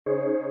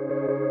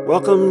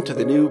Welcome to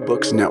the New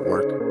Books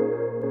Network.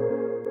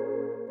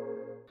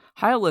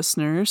 Hi,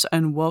 listeners,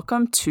 and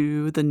welcome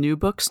to the New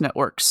Books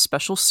Network's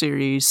special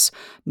series,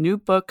 New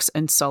Books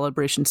and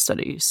Celebration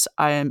Studies.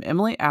 I am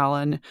Emily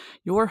Allen,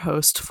 your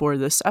host for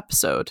this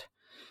episode.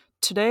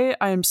 Today,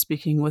 I am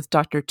speaking with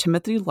Dr.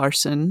 Timothy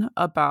Larson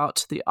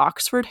about the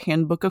Oxford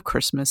Handbook of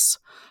Christmas,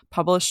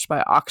 published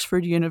by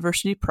Oxford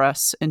University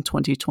Press in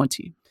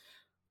 2020.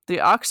 The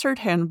Oxford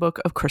Handbook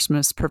of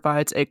Christmas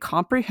provides a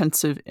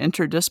comprehensive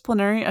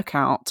interdisciplinary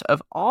account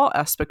of all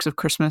aspects of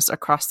Christmas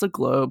across the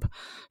globe,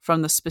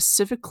 from the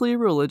specifically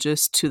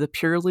religious to the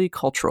purely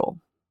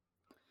cultural.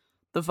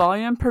 The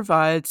volume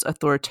provides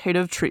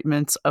authoritative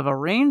treatments of a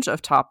range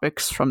of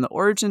topics from the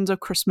origins of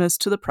Christmas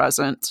to the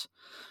present,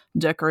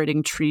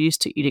 decorating trees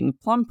to eating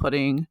plum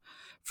pudding,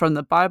 from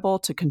the Bible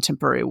to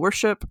contemporary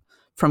worship,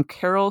 from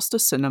carols to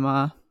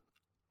cinema,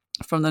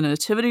 from the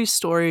Nativity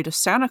story to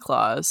Santa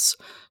Claus,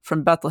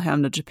 from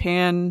Bethlehem to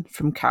Japan,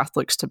 from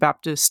Catholics to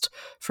Baptist,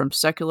 from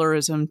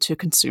secularism to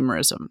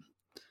consumerism.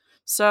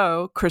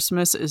 So,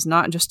 Christmas is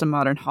not just a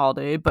modern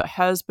holiday, but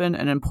has been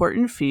an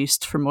important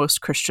feast for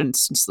most Christians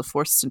since the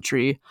 4th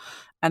century,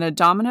 and a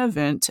dominant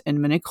event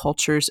in many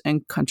cultures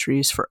and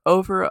countries for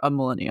over a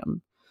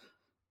millennium.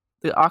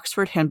 The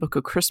Oxford Handbook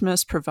of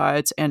Christmas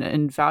provides an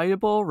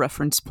invaluable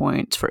reference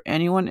point for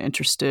anyone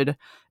interested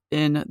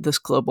in this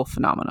global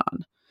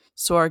phenomenon.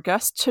 So our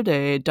guest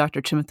today,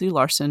 Dr. Timothy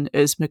Larson,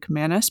 is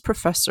McManus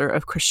Professor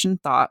of Christian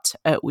Thought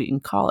at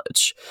Wheaton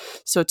College.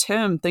 So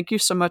Tim, thank you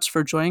so much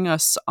for joining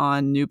us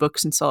on New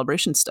Books and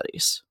Celebration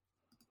Studies.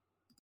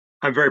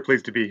 I'm very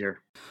pleased to be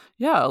here.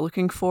 Yeah,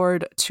 looking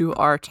forward to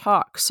our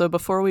talk. So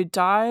before we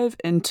dive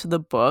into the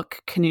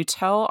book, can you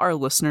tell our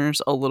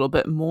listeners a little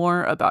bit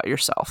more about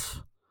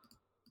yourself?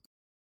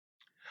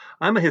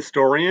 I'm a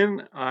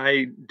historian.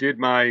 I did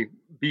my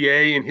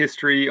BA in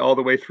history all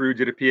the way through,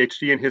 did a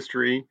PhD in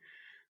history.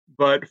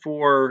 But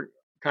for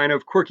kind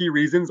of quirky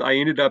reasons, I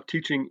ended up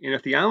teaching in a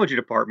theology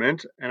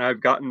department, and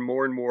I've gotten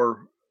more and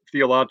more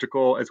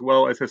theological as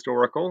well as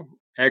historical.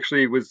 I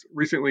actually was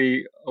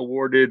recently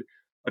awarded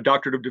a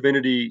doctorate of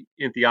divinity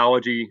in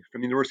theology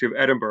from the University of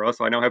Edinburgh.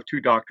 So I now have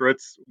 2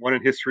 doctorates, one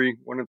in history,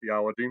 one in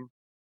theology.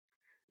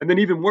 And then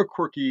even more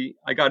quirky,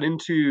 I got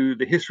into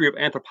the history of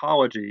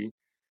anthropology.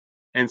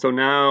 And so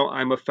now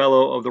I'm a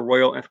fellow of the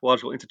Royal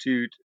Anthropological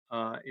Institute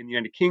in the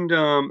United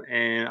Kingdom,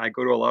 and I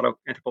go to a lot of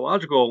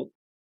anthropological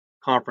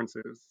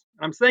conferences.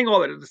 I'm saying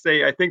all that to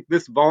say I think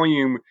this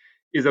volume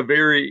is a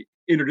very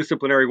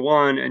interdisciplinary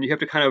one, and you have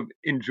to kind of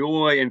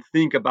enjoy and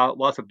think about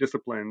lots of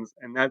disciplines,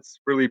 and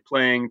that's really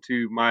playing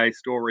to my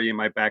story and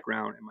my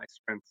background and my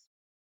strengths.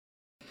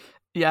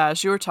 Yeah,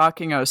 as you were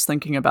talking, I was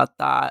thinking about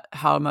that,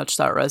 how much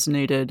that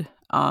resonated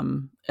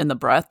in the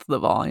breadth of the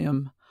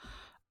volume.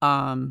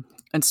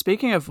 And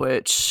speaking of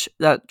which,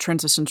 that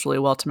transitions really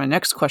well to my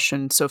next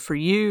question. So for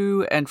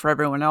you and for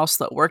everyone else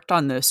that worked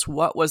on this,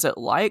 what was it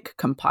like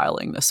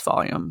compiling this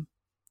volume?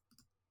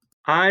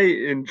 I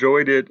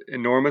enjoyed it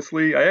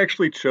enormously. I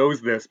actually chose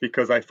this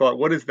because I thought,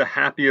 what is the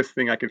happiest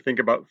thing I can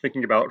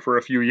thinking about for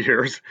a few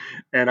years?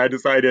 And I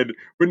decided,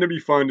 wouldn't it be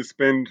fun to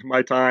spend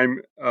my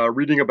time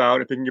reading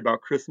about and thinking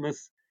about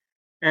Christmas?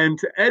 And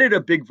to edit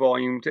a big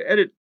volume, to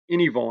edit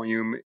any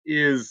volume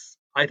is,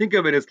 I think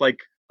of it as like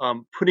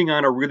putting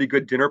on a really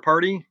good dinner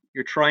party.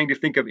 You're trying to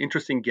think of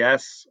interesting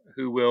guests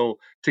who will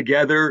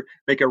together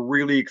make a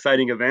really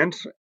exciting event.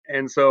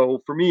 And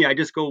so for me, I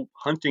just go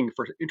hunting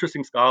for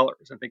interesting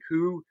scholars and think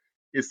who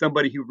is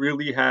somebody who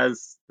really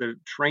has the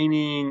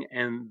training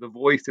and the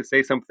voice to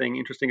say something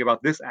interesting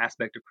about this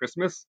aspect of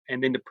Christmas,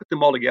 and then to put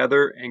them all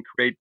together and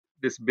create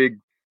this big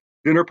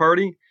dinner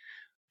party.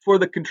 For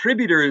the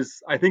contributors,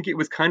 I think it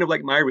was kind of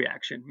like my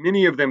reaction.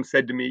 Many of them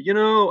said to me,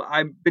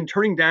 I've been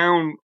turning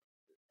down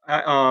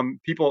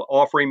people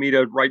offering me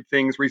to write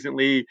things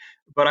recently,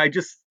 but I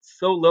just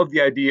so love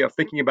the idea of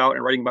thinking about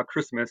and writing about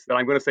Christmas that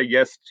I'm going to say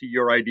yes to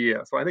your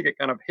idea. So I think it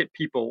kind of hit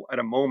people at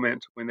a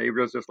moment when they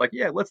were just like,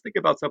 yeah, let's think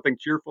about something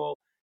cheerful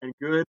and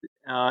good.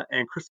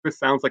 And Christmas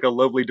sounds like a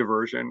lovely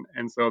diversion.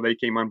 And so they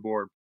came on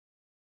board.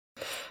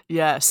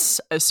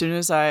 Yes, as soon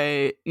as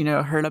I,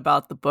 heard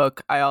about the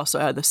book, I also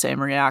had the same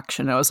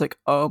reaction. I was like,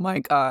 "Oh my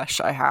gosh,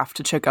 I have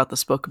to check out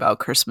this book about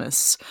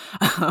Christmas."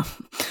 Um,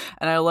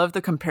 and I love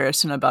the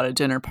comparison about a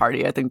dinner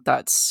party. I think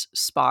that's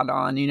spot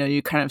on.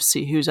 You kind of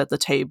see who's at the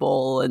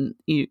table, and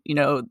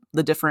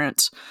the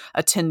different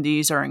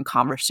attendees are in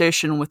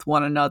conversation with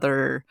one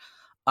another.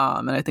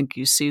 And I think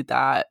you see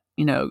that,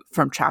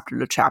 from chapter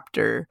to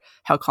chapter,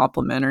 how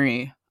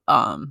complementary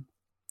all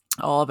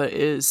of it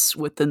is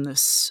within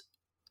this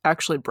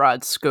actually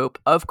broad scope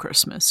of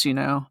Christmas.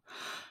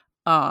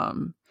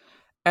 Um,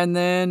 and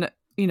then,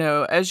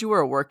 as you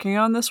were working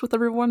on this with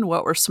everyone,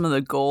 what were some of the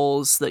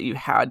goals that you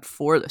had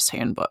for this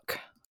handbook?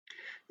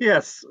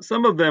 Yes,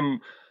 some of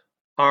them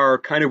are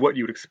kind of what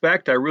you would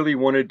expect. I really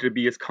wanted to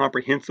be as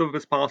comprehensive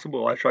as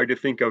possible. I tried to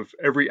think of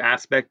every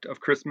aspect of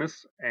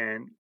Christmas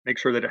and make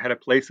sure that it had a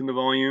place in the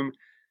volume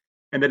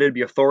and that it'd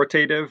be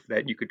authoritative,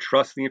 that you could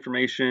trust the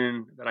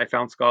information, that I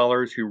found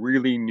scholars who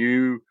really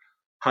knew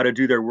how to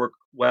do their work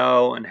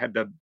well and had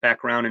the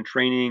background and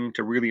training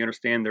to really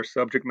understand their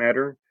subject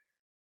matter.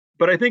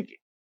 But I think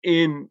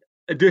in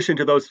addition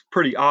to those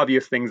pretty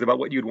obvious things about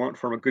what you'd want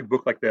from a good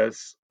book like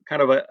this,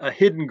 kind of a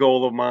hidden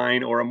goal of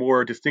mine or a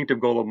more distinctive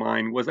goal of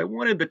mine was I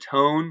wanted the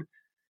tone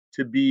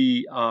to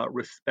be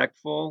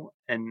respectful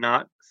and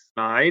not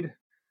snide.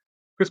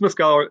 Christmas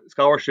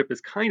scholarship is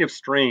kind of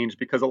strange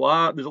because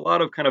there's a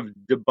lot of kind of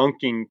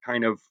debunking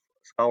kind of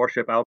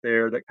scholarship out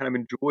there that kind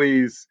of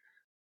enjoys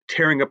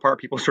tearing apart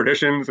people's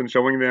traditions and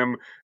showing them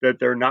that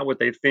they're not what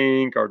they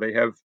think or they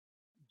have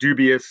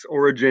dubious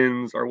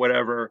origins or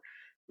whatever.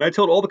 And I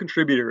told all the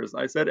contributors,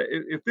 I said,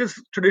 if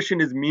this tradition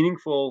is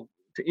meaningful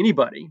to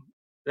anybody,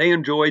 they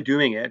enjoy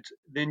doing it,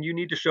 then you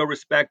need to show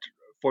respect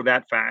for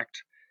that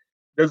fact.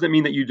 Doesn't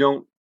mean that you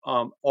don't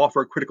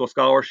offer critical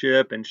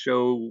scholarship and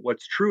show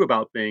what's true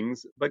about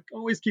things, but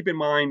always keep in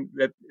mind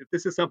that if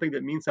this is something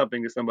that means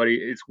something to somebody,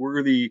 it's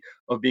worthy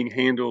of being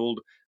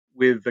handled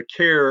with the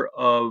care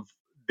of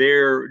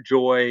their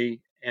joy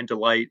and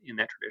delight in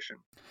that tradition.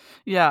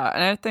 Yeah,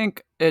 and I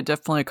think it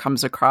definitely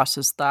comes across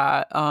as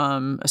that,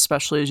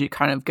 especially as you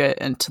kind of get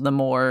into the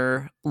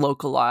more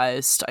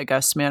localized, I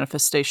guess,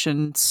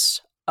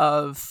 manifestations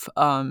of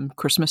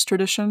Christmas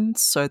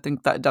traditions. So I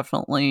think that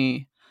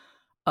definitely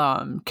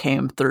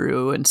came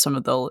through in some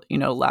of the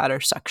latter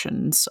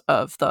sections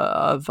of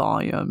the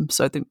volume.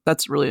 So I think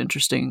that's a really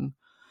interesting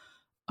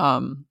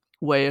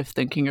way of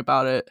thinking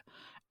about it,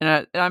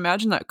 and I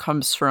imagine that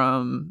comes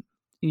from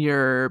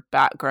your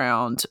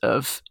background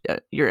of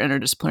your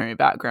interdisciplinary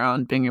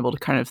background, being able to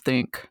kind of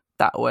think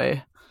that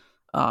way,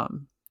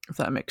 if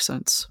that makes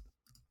sense.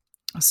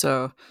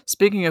 So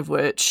speaking of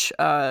which,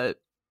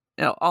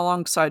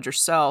 alongside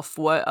yourself,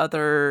 what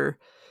other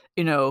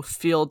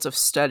fields of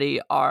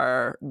study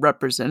are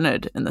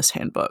represented in this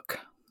handbook?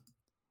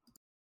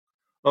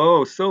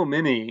 Oh, so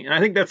many. And I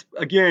think that's,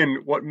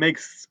 again, what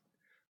makes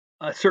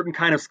a certain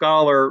kind of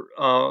scholar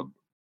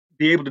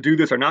be able to do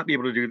this or not be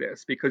able to do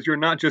this, because you're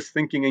not just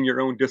thinking in your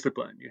own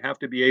discipline. You have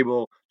to be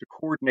able to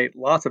coordinate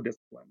lots of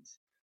disciplines.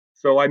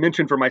 So I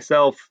mentioned for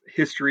myself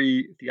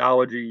history,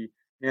 theology,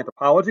 and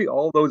anthropology.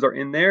 All those are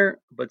in there,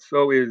 but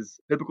so is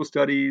biblical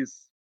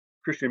studies,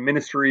 Christian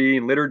ministry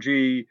and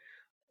liturgy,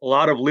 a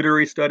lot of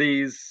literary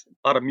studies,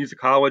 a lot of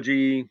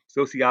musicology,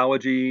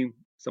 sociology,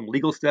 some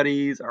legal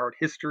studies, art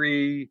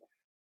history,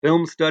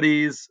 film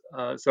studies.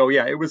 So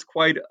yeah, it was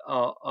quite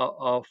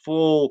a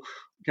full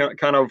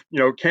kind of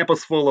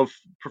campus full of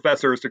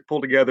professors to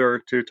pull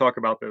together to talk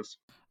about this.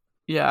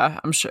 Yeah,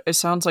 I'm sure it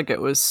sounds like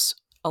it was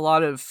a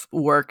lot of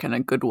work in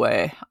a good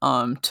way,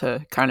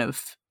 to kind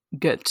of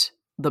get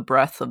the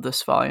breadth of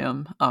this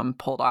volume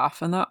pulled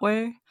off in that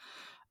way.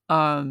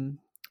 Um,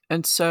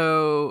 and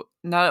so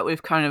now that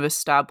we've kind of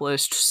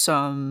established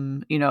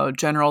some,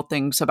 general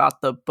things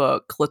about the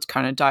book, let's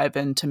kind of dive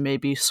into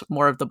maybe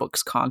more of the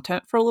book's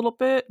content for a little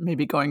bit,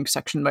 maybe going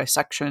section by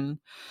section.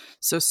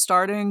 So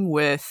starting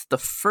with the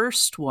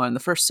first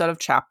set of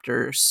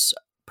chapters,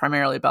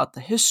 primarily about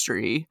the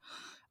history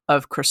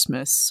of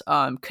Christmas.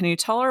 Can you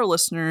tell our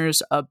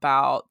listeners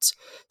about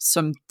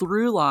some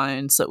through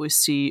lines that we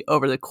see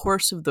over the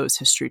course of those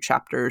history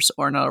chapters,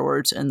 or in other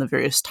words, in the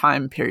various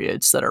time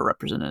periods that are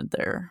represented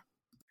there?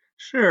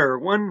 Sure.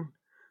 One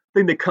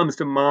thing that comes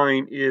to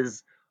mind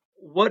is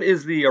what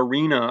is the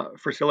arena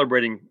for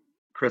celebrating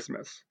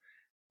Christmas?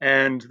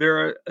 And there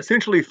are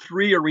essentially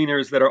three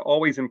arenas that are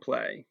always in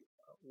play.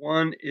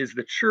 One is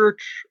the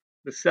church,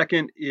 the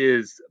second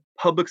is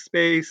public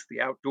space,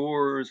 the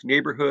outdoors,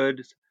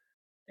 neighborhoods,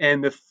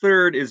 and the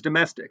third is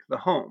domestic, the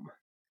home.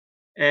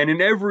 And in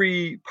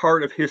every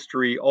part of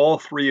history, all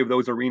three of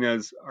those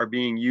arenas are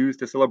being used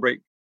to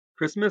celebrate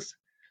Christmas,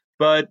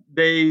 but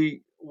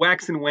they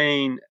wax and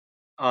wane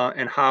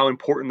and how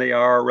important they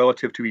are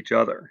relative to each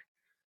other.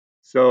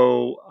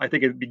 So I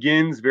think it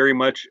begins very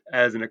much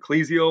as an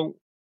ecclesial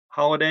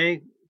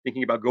holiday,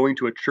 thinking about going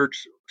to a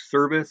church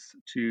service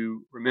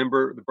to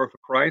remember the birth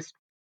of Christ.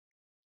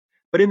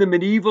 But in the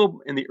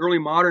medieval and the early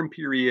modern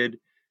period,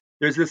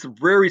 there's this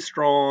very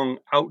strong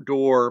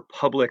outdoor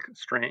public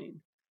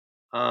strain.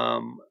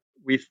 Um,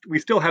 we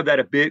still have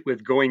that a bit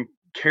with going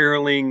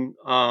caroling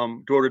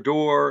door to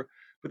door,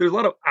 but there's a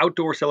lot of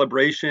outdoor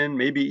celebration,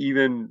 maybe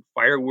even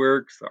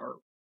fireworks or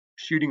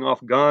shooting off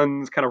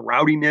guns, kind of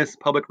rowdiness,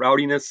 public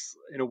rowdiness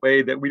in a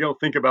way that we don't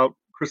think about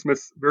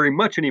Christmas very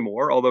much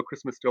anymore, although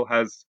Christmas still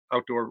has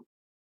outdoor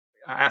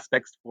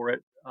aspects to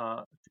it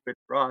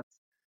for us.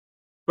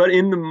 But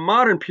in the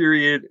modern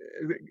period,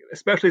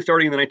 especially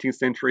starting in the 19th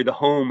century, the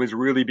home has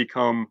really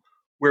become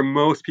where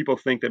most people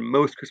think that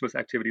most Christmas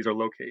activities are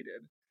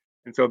located.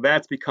 And so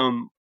that's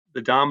become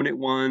the dominant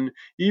one.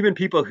 Even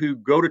people who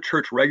go to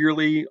church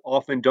regularly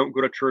often don't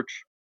go to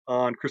church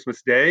on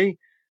Christmas Day,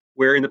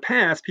 where in the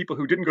past, people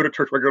who didn't go to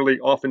church regularly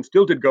often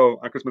still did go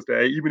on Christmas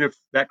Day, even if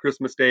that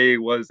Christmas Day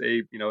was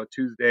a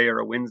Tuesday or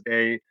a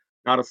Wednesday,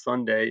 not a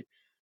Sunday.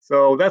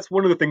 So that's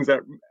one of the things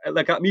that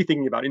got me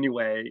thinking about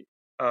anyway.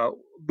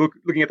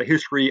 Looking at the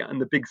history and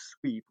the big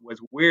sweep was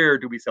where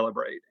do we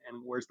celebrate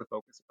and where's the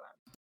focus of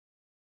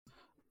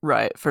that?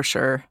 Right, for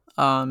sure.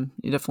 You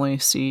definitely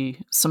see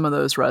some of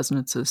those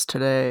resonances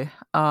today.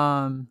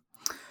 And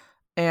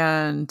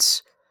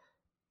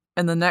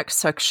in the next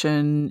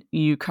section,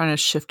 you kind of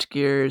shift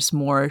gears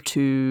more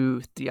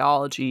to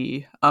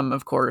theology,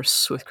 of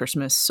course, with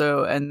Christmas.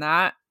 So, in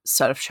that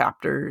set of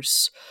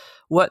chapters,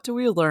 what do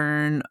we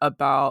learn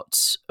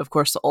about, of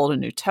course, the Old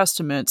and New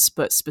Testaments,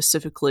 but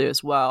specifically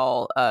as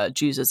well,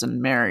 Jesus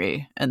and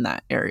Mary in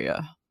that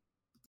area?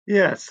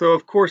 Yeah, so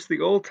of course,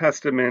 the Old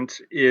Testament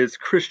is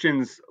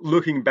Christians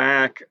looking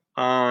back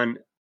on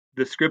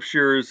the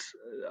scriptures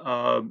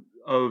of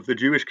the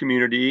Jewish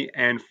community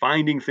and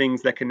finding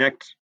things that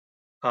connect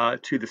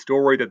to the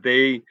story that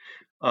they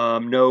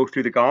know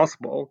through the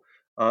gospel.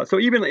 So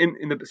even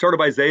in the start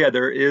of Isaiah,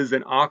 there is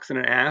an ox and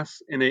an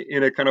ass in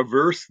a kind of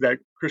verse that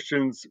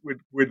Christians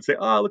would say,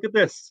 "Oh, look at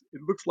this!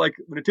 It looks like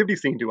the nativity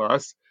scene to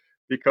us,"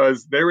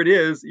 because there it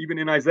is, even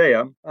in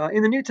Isaiah.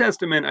 In the New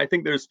Testament, I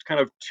think there's kind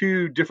of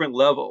two different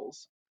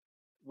levels.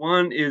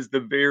 One is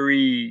the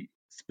very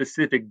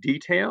specific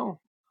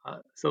detail.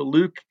 So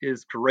Luke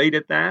is great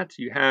at that.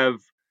 You have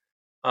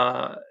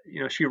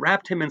she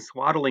wrapped him in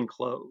swaddling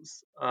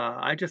clothes.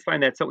 I just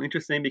find that so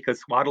interesting because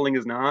swaddling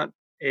is not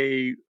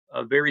a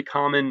very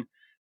common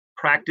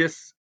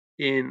practice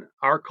in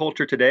our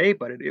culture today,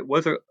 but it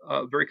was a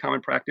very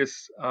common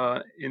practice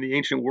in the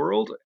ancient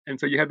world. And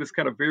so you have this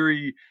kind of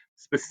very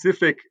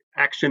specific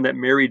action that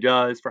Mary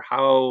does for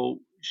how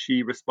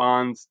she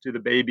responds to the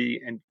baby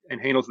and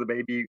handles the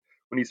baby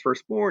when he's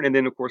first born. And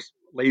then, of course,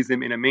 lays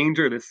him in a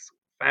manger, this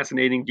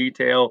fascinating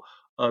detail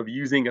of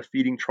using a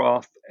feeding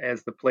trough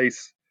as the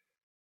place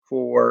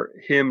for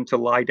him to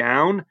lie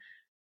down.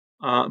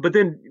 But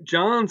then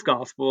John's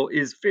gospel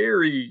is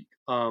very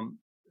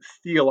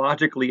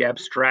theologically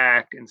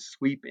abstract and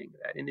sweeping.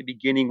 That in the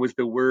beginning was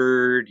the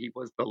Word, he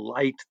was the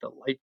light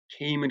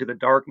came into the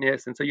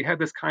darkness. And so you have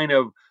this kind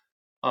of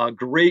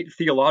great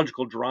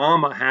theological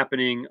drama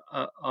happening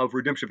of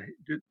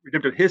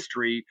redemptive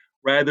history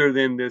rather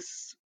than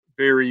this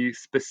very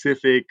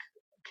specific,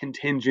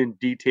 contingent,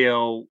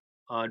 detail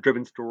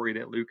driven story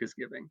that Luke is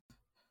giving.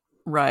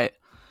 Right.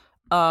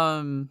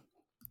 I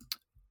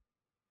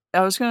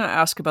was going to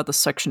ask about the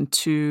section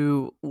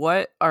 2.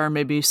 What are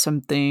maybe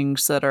some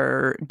things that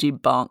are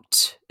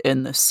debunked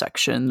in this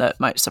section that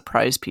might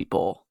surprise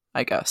people,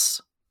 I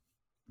guess?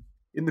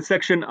 In the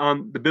section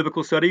on the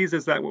biblical studies,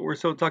 is that what we're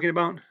still talking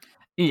about?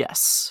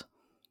 Yes.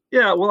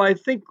 Yeah, well, I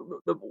think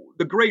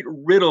the great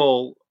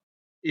riddle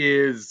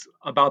is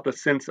about the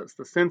census.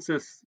 The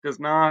census does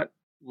not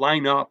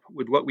line up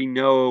with what we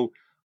know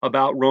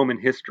about Roman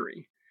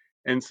history.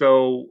 And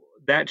so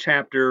that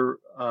chapter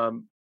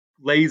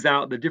lays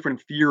out the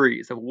different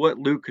theories of what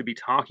Luke could be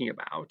talking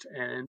about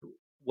and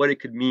what it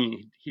could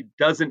mean. He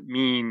doesn't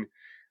mean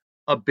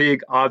a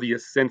big,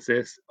 obvious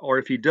census, or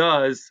if he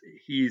does,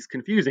 he's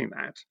confusing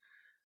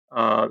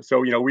that. So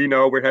we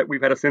know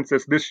we've had a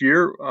census this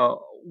year.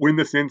 When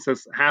the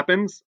census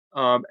happens,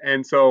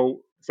 and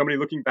so somebody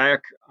looking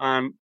back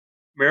on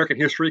American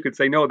history could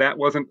say, no, that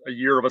wasn't a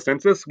year of a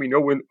census. We know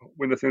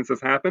when the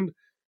census happened.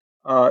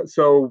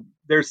 So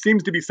there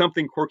seems to be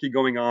something quirky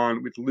going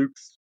on with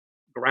Luke's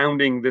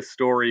grounding this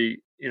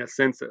story in a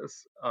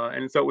census.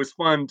 And so it was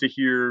fun to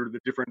hear the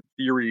different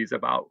theories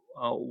about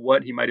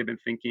what he might have been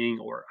thinking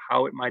or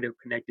how it might have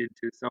connected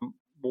to some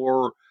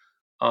more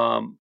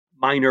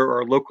minor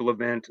or local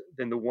event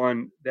than the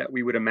one that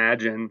we would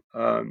imagine.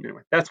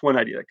 Anyway, that's one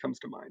idea that comes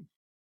to mind.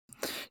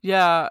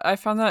 Yeah, I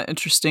found that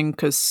interesting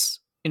because,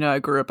 I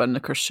grew up in a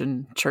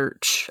Christian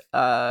church,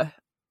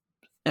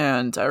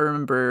 and I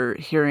remember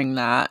hearing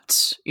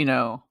that,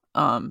 and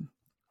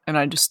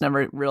I just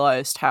never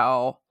realized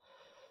how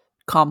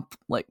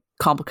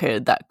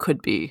complicated that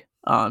could be,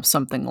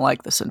 something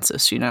like the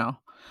census, So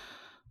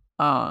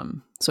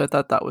I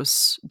thought that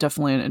was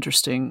definitely an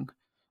interesting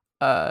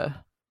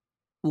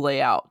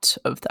layout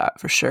of that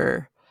for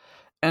sure.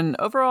 And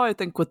overall, I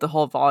think with the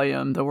whole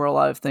volume, there were a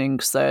lot of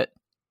things that,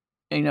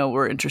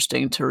 were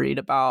interesting to read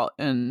about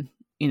and,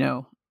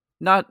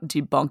 not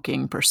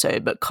debunking per se,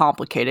 but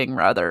complicating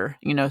rather,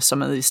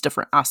 some of these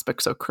different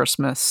aspects of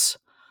Christmas,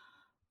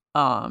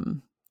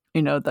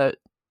 that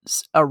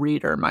a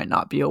reader might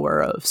not be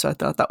aware of. So I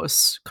thought that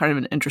was kind of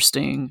an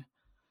interesting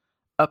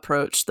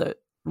approach that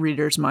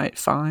readers might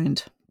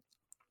find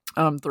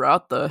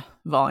throughout the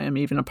volume,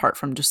 even apart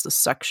from just the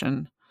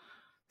section.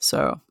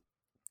 So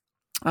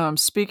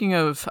speaking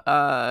of,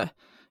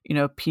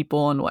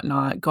 people and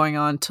whatnot, going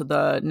on to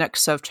the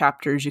next set of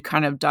chapters, you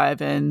kind of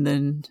dive in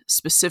then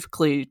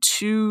specifically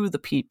to the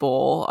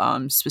people,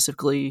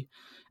 specifically,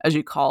 as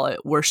you call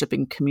it,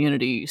 worshiping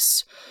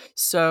communities.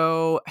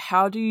 So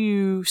how do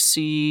you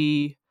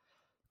see,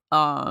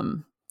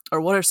 or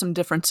what are some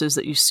differences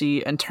that you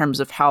see in terms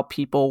of how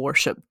people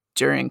worship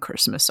during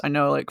Christmas? I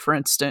know, like, for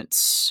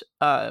instance,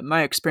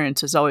 my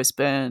experience has always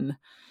been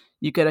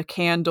you get a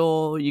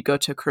candle, you go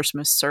to a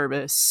Christmas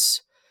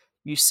service,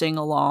 you sing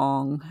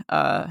along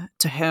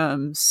to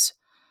hymns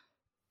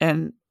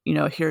and,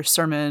 hear a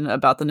sermon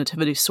about the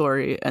nativity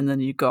story, and then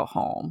you go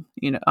home,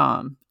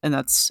 and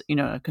that's, in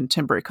a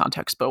contemporary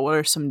context. But what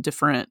are some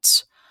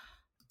different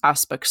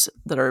aspects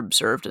that are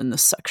observed in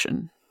this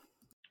section?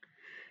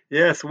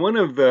 Yes, one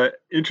of the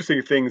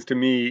interesting things to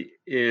me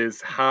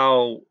is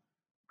how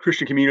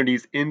Christian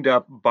communities end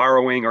up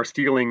borrowing or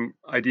stealing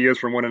ideas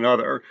from one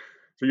another.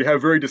 So you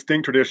have very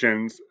distinct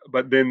traditions,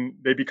 but then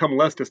they become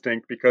less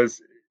distinct because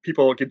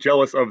people get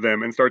jealous of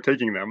them and start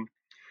taking them.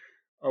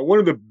 One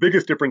of the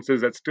biggest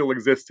differences that still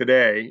exists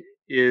today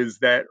is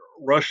that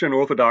Russian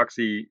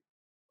Orthodoxy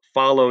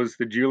follows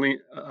the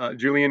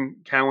Julian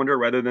calendar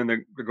rather than the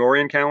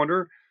Gregorian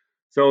calendar.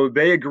 So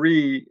they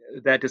agree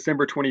that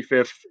December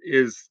 25th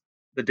is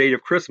the date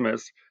of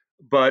Christmas,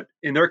 but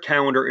in their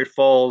calendar, it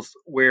falls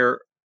where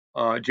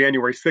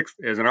January 6th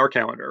is in our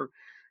calendar.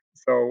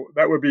 So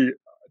that would be,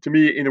 to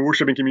me, in the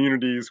worshiping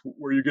communities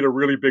where you get a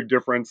really big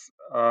difference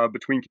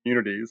between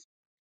communities.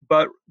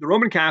 But the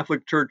Roman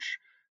Catholic Church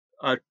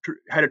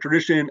had a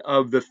tradition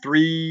of the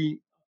three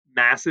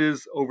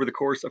masses over the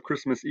course of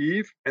Christmas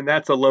Eve, and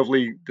that's a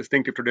lovely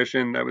distinctive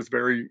tradition that was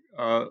very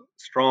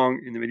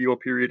strong in the medieval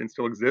period and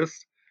still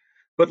exists.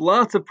 But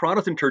lots of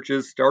Protestant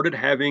churches started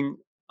having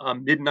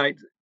midnight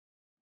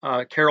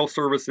carol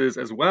services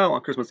as well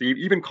on Christmas Eve,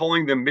 even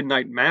calling them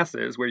midnight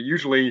masses, where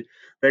usually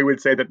they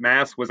would say that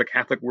mass was a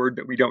Catholic word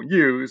that we don't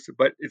use,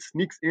 but it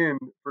sneaks in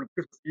for the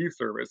Christmas Eve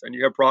service. And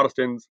you have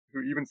Protestants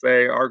who even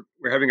say,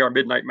 we're having our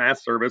midnight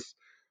mass service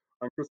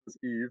on Christmas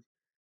Eve.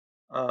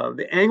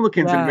 The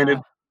Anglicans Yeah. invented,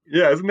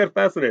 yeah, isn't that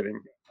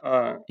fascinating?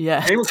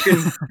 Yes.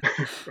 Anglicans,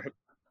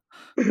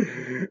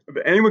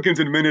 the Anglicans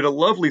invented a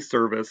lovely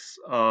service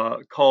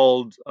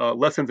called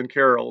Lessons and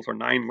Carols, or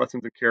Nine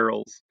Lessons and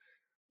Carols,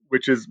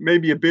 which is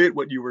maybe a bit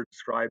what you were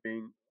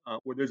describing,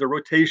 where there's a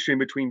rotation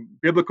between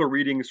biblical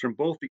readings from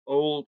both the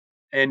Old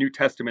and New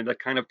Testament that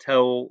kind of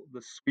tell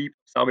the sweep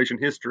of salvation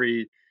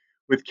history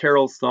with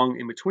carols sung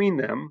in between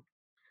them.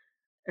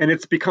 And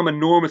it's become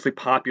enormously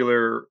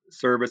popular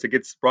service. It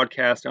gets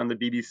broadcast on the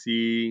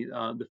BBC.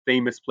 The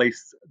famous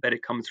place that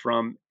it comes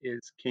from is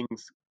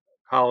King's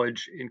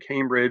College in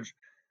Cambridge.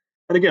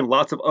 And again,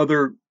 lots of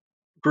other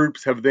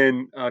groups have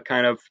then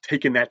kind of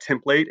taken that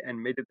template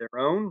and made it their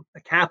own.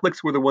 The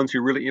Catholics were the ones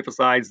who really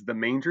emphasized the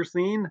manger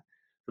scene.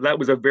 So that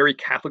was a very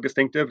Catholic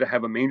distinctive to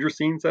have a manger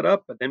scene set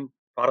up. But then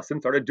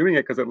Protestants started doing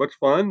it because it looked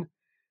fun.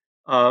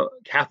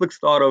 Catholics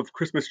thought of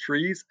Christmas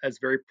trees as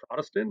very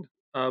Protestant,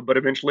 but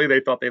eventually they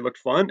thought they looked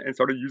fun and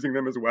started using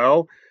them as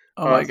well.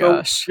 Oh my So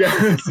gosh.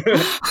 yeah,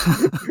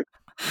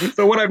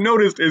 so what I've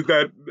noticed is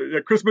that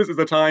Christmas is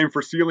a time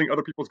for stealing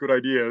other people's good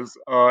ideas,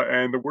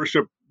 and the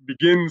worship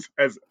begins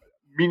as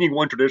meaning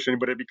one tradition,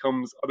 but it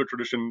becomes other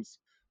traditions'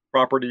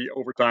 property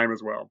over time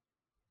as well.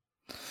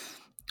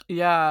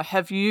 Yeah.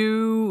 Have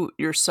you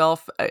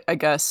yourself, I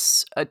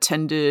guess,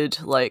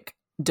 attended like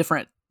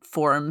different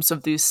forms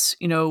of these,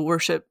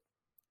 worship,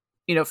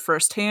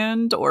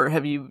 firsthand, or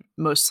have you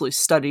mostly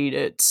studied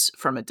it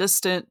from a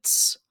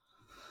distance?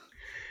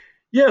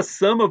 Yes,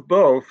 some of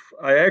both.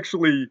 I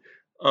actually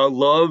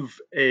love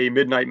a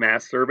midnight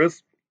mass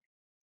service.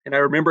 And I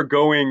remember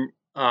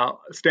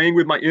staying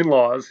with my in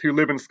laws who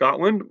live in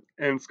Scotland.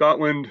 And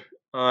Scotland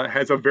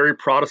has a very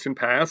Protestant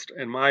past.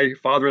 And my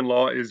father in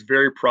law is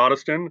very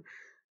Protestant.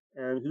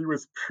 And he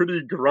was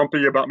pretty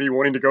grumpy about me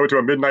wanting to go to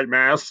a midnight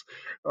mass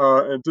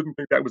and didn't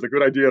think that was a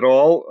good idea at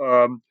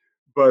all.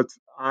 But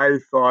I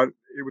thought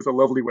it was a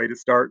lovely way to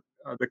start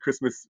the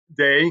Christmas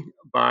day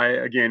by,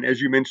 again, as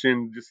you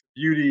mentioned, just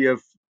beauty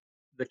of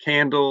the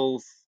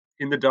candles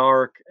in the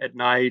dark at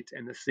night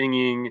and the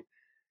singing,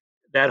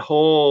 that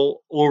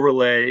whole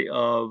overlay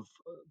of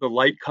the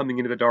light coming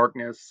into the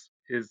darkness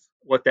is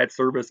what that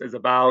service is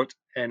about.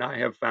 And I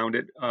have found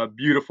it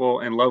beautiful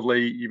and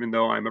lovely, even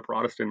though I'm a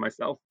Protestant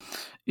myself.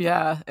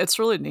 Yeah, it's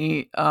really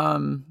neat.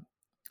 I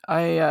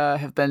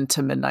have been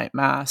to midnight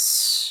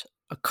mass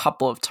a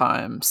couple of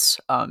times,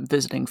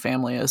 visiting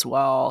family as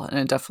well, and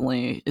it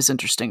definitely is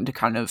interesting to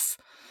kind of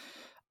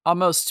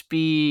almost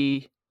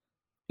be,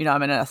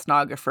 I'm an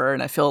ethnographer,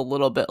 and I feel a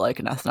little bit like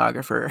an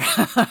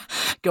ethnographer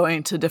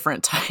going to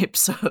different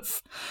types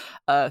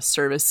of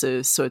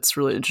services. So it's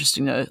really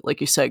interesting to, like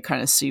you said,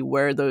 kind of see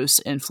where those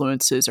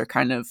influences are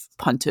kind of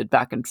punted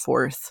back and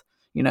forth,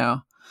 you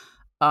know.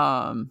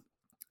 Um,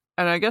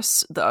 and I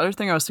guess the other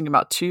thing I was thinking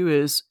about too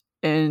is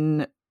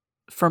in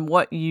from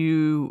what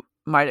you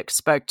might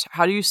expect,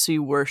 how do you see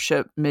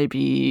worship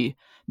maybe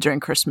during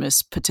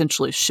Christmas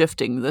potentially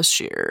shifting this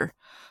year?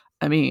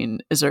 I mean,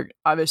 there's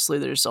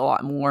a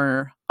lot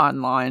more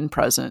online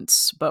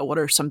presence, but what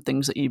are some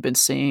things that you've been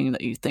seeing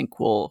that you think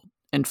will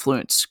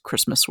influence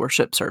Christmas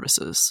worship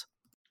services?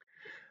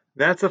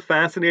 That's a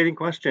fascinating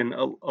question.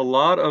 A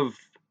lot of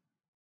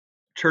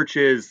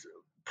churches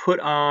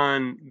put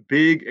on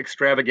big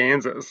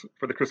extravaganzas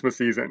for the Christmas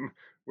season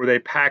where they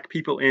pack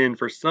people in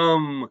for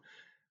some,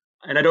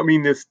 and I don't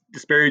mean this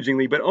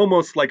disparagingly, but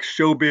almost like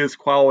showbiz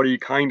quality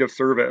kind of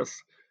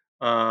service.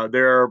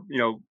 There are,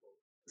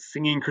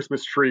 singing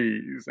Christmas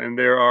trees, and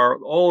there are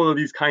all of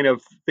these kind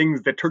of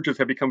things that churches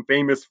have become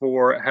famous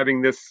for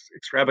having this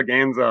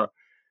extravaganza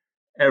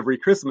every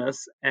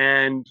Christmas.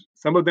 And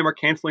some of them are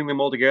canceling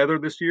them altogether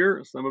this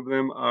year. Some of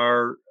them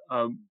are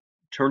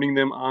turning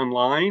them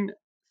online.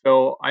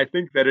 So I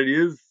think that it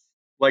is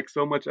like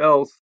so much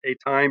else, a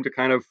time to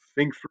kind of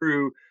think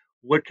through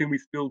what can we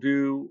still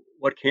do,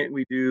 what can't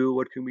we do,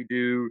 what can we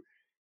do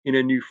in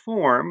a new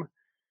form.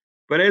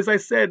 But as I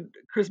said,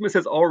 Christmas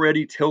has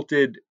already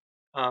tilted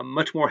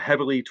much more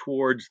heavily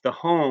towards the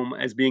home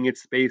as being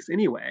its space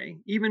anyway,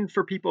 even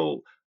for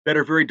people that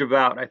are very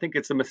devout. I think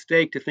it's a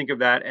mistake to think of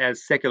that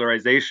as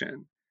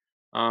secularization.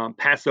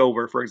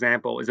 Passover, for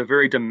example, is a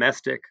very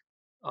domestic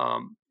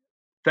um,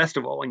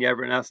 festival, and yet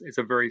everyone else, it's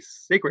a very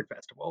sacred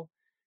festival,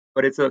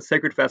 but it's a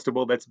sacred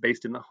festival that's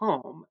based in the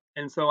home.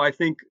 And so I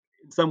think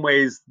in some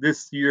ways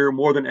this year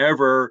more than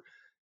ever,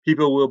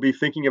 people will be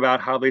thinking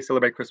about how they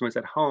celebrate Christmas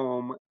at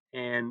home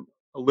and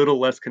a little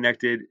less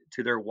connected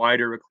to their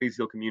wider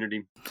ecclesial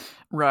community.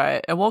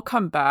 Right. And we'll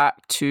come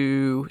back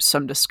to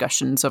some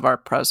discussions of our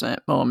present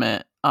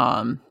moment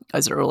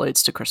as it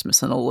relates to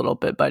Christmas in a little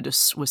bit, but I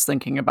just was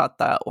thinking about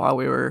that while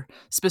we were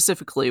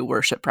specifically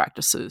worship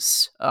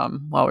practices,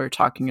 while we were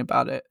talking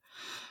about it.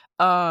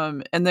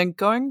 And then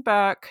going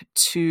back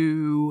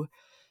to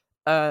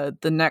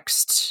the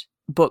next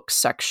book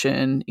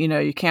section,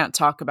 you can't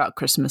talk about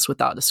Christmas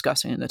without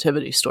discussing a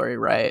nativity story,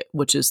 right?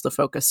 Which is the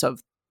focus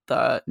of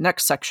the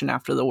next section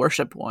after the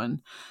worship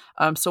one.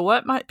 So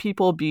what might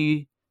people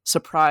be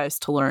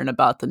surprised to learn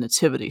about the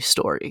nativity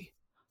story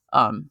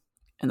in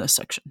this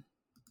section?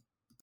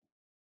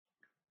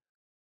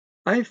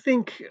 I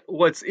think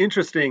what's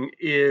interesting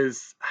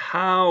is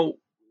how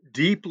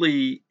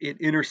deeply it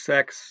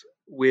intersects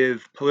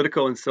with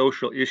political and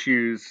social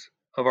issues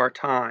of our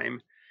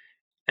time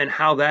and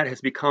how that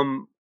has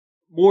become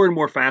more and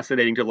more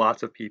fascinating to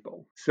lots of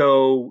people.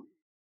 So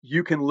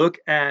you can look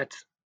at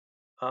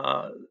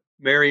uh,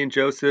 Mary and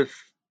Joseph,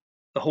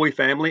 the Holy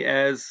Family,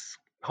 as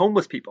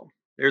homeless people.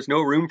 There's no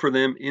room for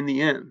them in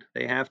the inn.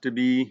 They have to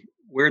be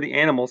where the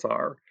animals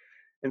are.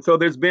 And so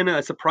there's been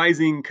a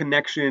surprising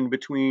connection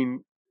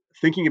between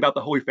thinking about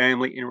the Holy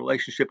Family in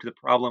relationship to the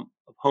problem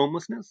of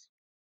homelessness.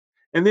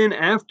 And then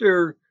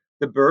after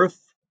the birth,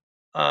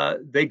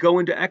 they go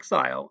into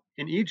exile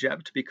in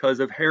Egypt because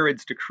of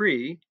Herod's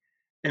decree.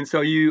 And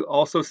so you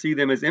also see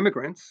them as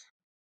immigrants,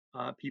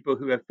 people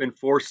who have been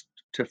forced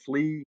to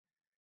flee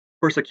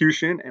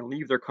persecution and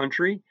leave their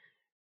country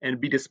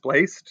and be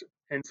displaced.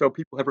 And so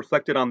people have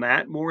reflected on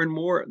that more and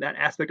more, that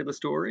aspect of the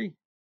story.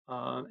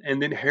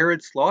 And then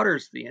Herod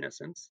slaughters the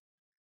innocents.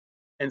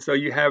 And so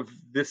you have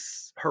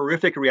this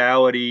horrific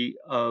reality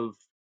of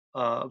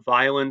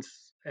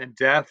violence and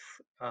death.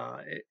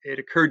 It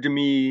occurred to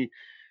me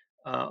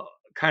uh,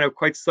 kind of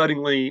quite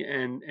suddenly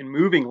and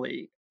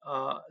movingly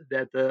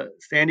that the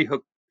Sandy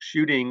Hook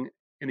shooting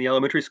in the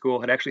elementary school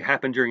had actually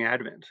happened during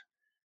Advent.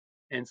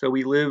 And so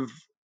we live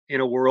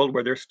in a world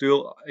where there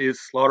still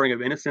is slaughtering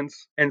of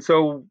innocents. And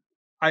so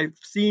I've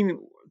seen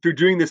through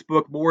doing this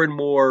book more and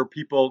more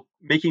people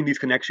making these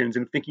connections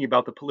and thinking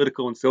about the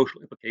political and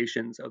social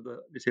implications of the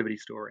nativity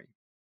story.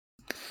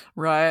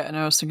 Right. And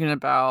I was thinking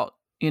about,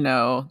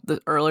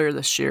 earlier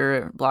this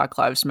year, Black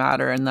Lives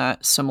Matter and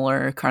that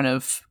similar kind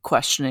of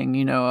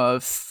questioning,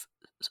 of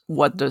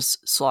what does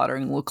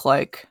slaughtering look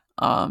like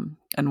and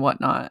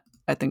whatnot.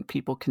 I think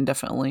people can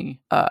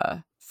definitely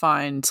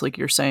find, like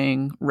you're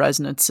saying,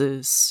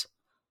 resonances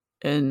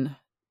in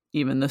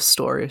even this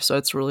story. So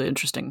it's a really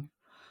interesting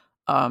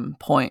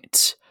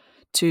point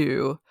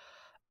too.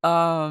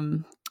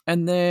 And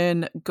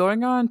then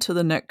going on to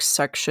the next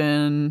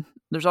section,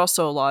 there's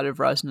also a lot of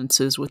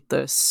resonances with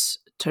this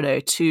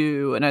today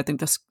too. And I think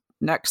this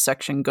next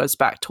section goes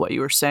back to what you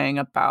were saying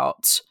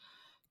about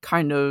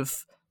kind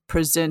of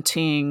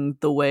presenting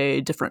the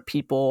way different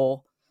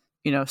people,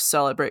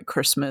 celebrate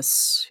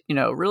Christmas,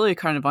 really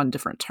kind of on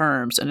different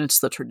terms. And it's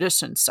the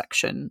tradition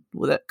section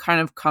that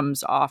kind of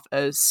comes off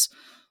as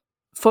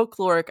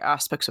folkloric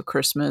aspects of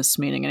Christmas,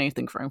 meaning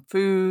anything from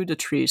food to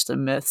trees to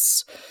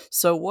myths.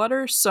 So, what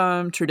are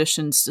some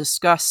traditions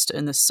discussed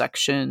in this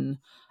section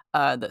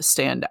that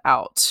stand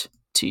out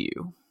to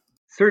you?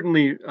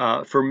 Certainly,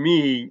 for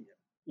me,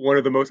 one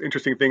of the most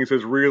interesting things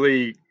is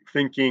really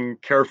thinking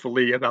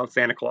carefully about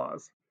Santa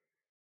Claus.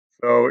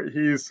 So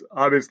he's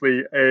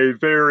obviously a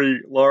very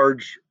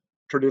large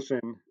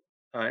tradition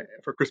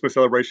for Christmas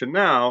celebration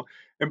now.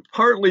 And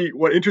partly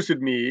what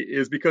interested me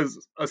is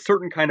because a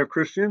certain kind of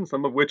Christian,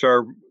 some of which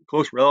are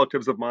close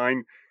relatives of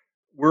mine,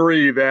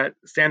 worry that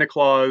Santa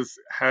Claus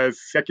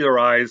has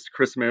secularized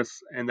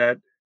Christmas and that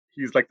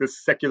he's like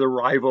this secular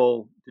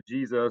rival to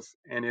Jesus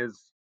and is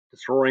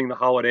destroying the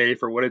holiday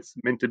for what it's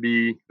meant to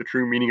be, the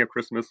true meaning of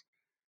Christmas.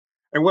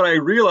 And what I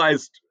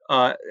realized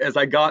as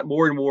I got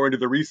more and more into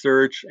the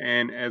research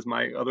and as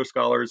my other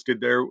scholars did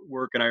their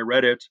work and I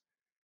read it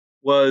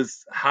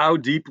was how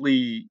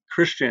deeply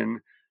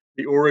Christian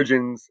the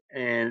origins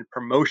and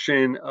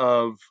promotion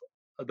of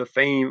the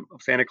fame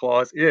of Santa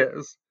Claus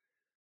is.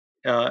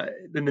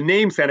 Then the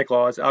name Santa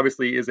Claus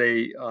obviously is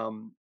a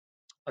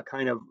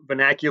kind of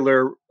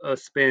vernacular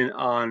spin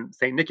on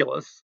Saint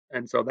Nicholas,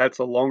 and so that's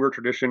a longer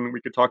tradition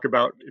we could talk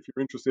about if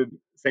you're interested.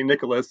 Saint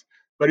Nicholas,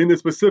 but in the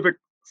specific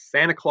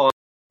Santa Claus,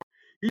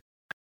 he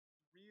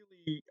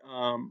really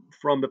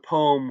from the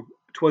poem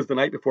 "Twas the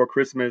Night Before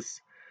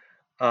Christmas"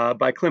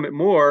 by Clement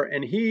Moore,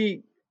 and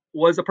he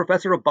was a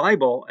professor of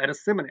Bible at a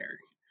seminary.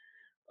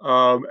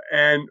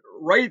 And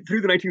right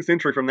through the 19th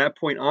century, from that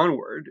point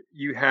onward,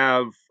 you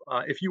have,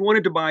 if you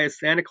wanted to buy a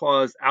Santa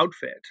Claus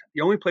outfit,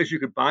 the only place you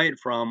could buy it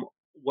from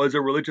was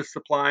a religious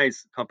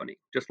supplies company,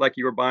 just like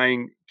you were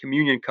buying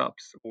communion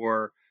cups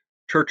or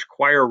church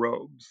choir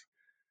robes.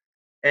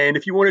 And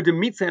if you wanted to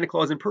meet Santa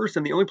Claus in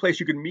person, the only place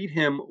you could meet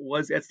him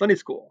was at Sunday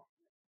school.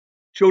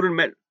 Children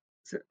met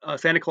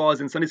Santa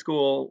Claus in Sunday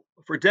school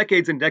for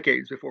decades and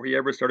decades before he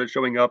ever started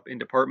showing up in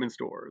department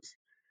stores.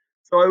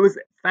 So it was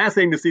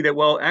fascinating to see that,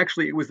 well,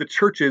 actually, it was the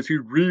churches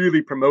who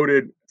really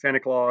promoted Santa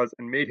Claus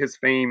and made his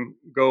fame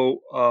go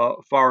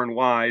far and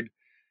wide.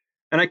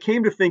 And I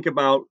came to think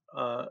about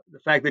the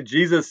fact that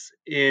Jesus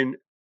in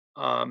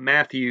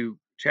Matthew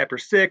chapter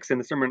 6 in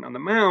the Sermon on the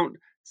Mount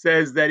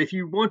says that if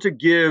you want to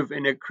give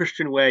in a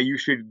Christian way, you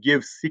should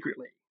give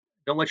secretly.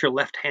 Don't let your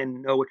left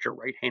hand know what your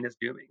right hand is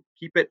doing.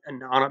 Keep it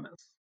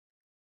anonymous.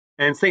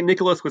 And St.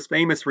 Nicholas was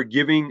famous for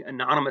giving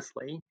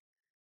anonymously.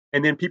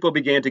 And then people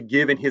began to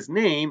give in his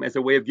name as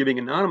a way of giving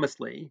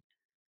anonymously.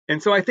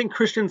 And so I think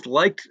Christians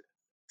liked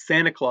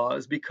Santa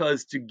Claus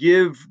because to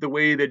give the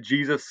way that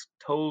Jesus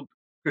told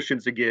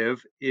Christians to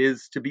give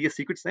is to be a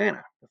secret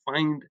Santa, to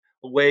find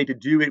a way to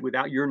do it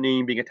without your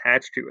name being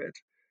attached to it.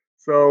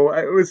 So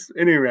it was,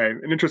 anyway,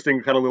 an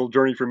interesting kind of little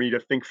journey for me to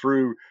think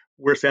through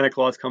where Santa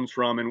Claus comes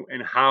from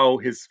and how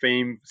his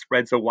fame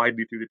spread so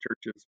widely through the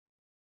churches.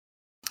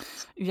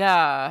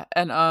 Yeah,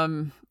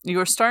 and you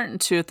were starting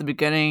to at the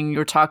beginning. You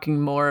were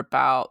talking more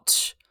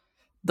about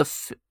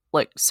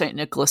like Saint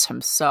Nicholas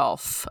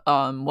himself.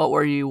 What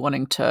were you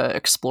wanting to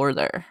explore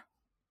there?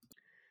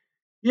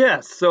 Yeah,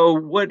 so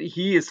what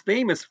he is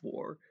famous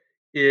for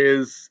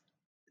is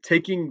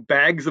taking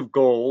bags of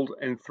gold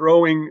and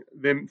throwing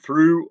them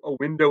through a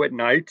window at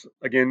night,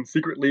 again,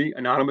 secretly,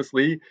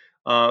 anonymously,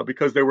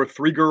 because there were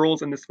three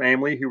girls in this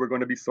family who were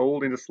going to be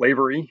sold into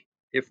slavery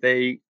if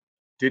they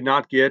did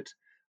not get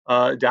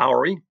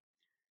dowry.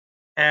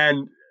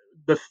 And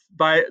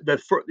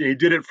he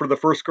did it for the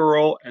first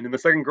girl and then the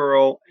second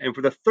girl, and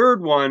for the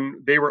third one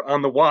they were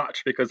on the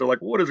watch because they're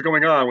like, what is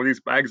going on with these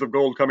bags of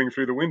gold coming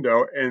through the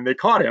window? And they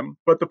caught him.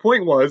 But the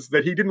point was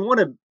that he didn't want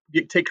to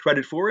take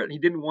credit for it. He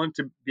didn't want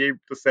to be able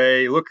to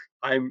say, look,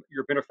 I'm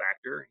your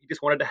benefactor. He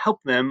just wanted to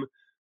help them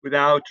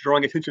without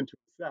drawing attention to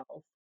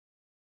himself.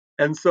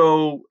 And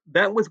so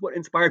that was what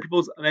inspired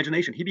people's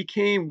imagination. He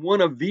became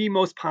one of the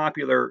most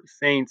popular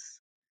saints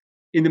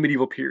in the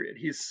medieval period.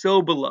 He is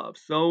so beloved.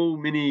 So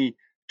many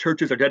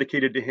churches are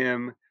dedicated to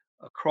him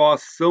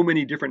across so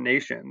many different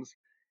nations.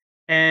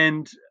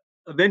 And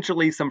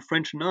eventually, some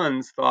French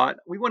nuns thought,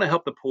 we want to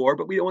help the poor,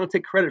 but we don't want to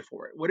take credit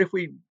for it. What if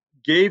we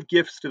gave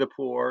gifts to the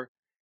poor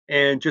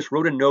and just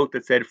wrote a note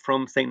that said,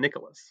 from St.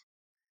 Nicholas?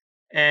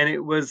 And it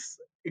was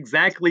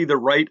exactly the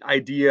right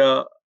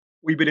idea.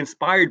 We've been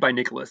inspired by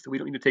Nicholas, so we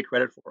don't need to take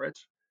credit for it.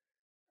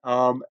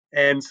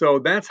 And so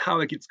that's how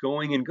it gets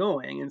going and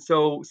going. And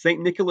so St.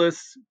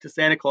 Nicholas to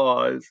Santa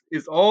Claus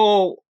is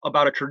all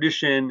about a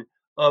tradition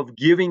of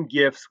giving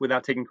gifts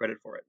without taking credit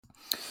for it.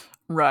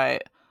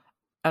 Right.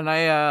 And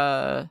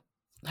I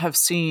have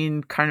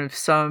seen kind of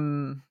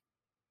some,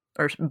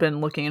 or been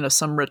looking into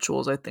some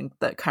rituals, I think,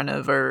 that kind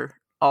of are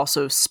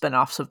also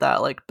spin-offs of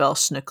that, like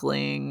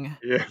Belsnickeling.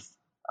 Yes.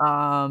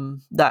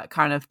 That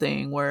kind of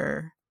thing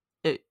where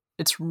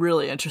it's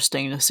really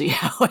interesting to see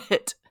how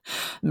it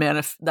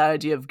that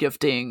idea of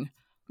gifting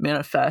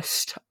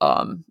manifest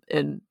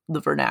in the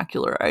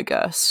vernacular, I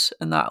guess,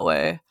 in that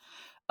way.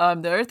 The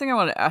other thing I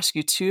want to ask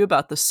you too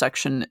about this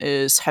section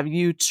is, have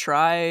you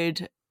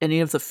tried any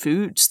of the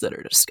foods that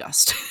are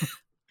discussed?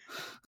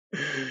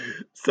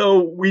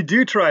 So we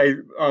do try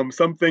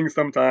some things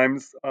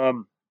sometimes.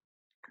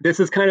 This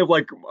is kind of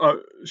like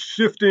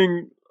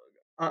shifting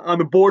on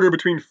the border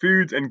between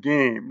foods and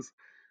games.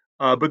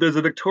 But there's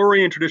a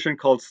Victorian tradition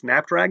called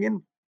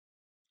Snapdragon,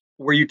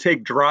 where you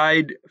take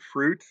dried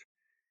fruit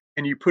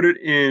and you put it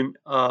in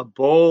a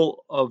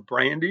bowl of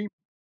brandy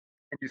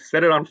and you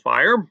set it on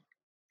fire.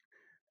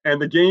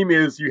 And the game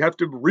is you have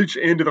to reach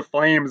into the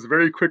flames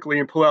very quickly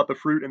and pull out the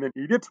fruit and then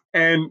eat it.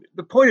 And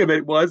the point of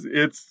it was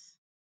it's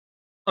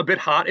a bit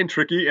hot and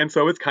tricky. And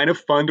so it's kind of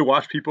fun to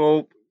watch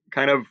people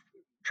kind of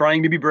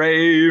trying to be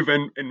brave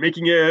and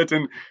making it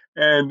and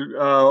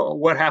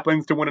what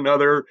happens to one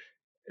another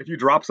if you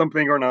drop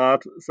something or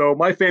not. So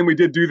my family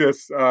did do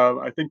this,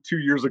 I think 2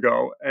 years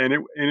ago,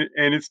 and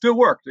it still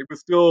worked. It was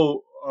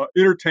still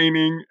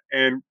entertaining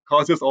and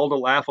caused us all to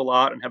laugh a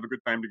lot and have a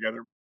good time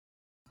together.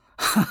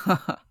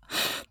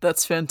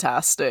 That's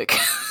fantastic.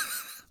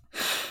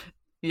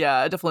 Yeah,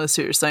 I definitely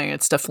see what you're saying.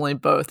 It's definitely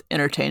both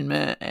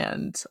entertainment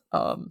and,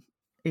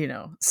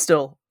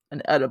 still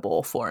an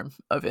edible form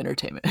of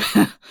entertainment.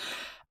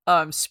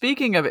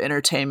 Speaking of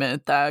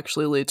entertainment, that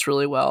actually leads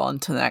really well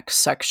into the next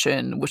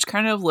section, which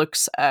kind of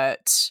looks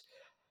at,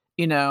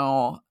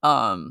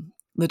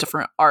 the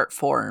different art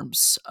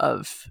forms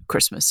of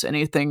Christmas,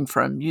 anything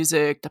from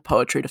music to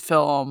poetry to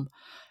film.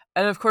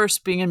 And of course,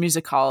 being a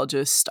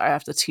musicologist, I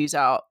have to tease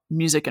out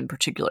music in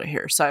particular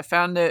here. So I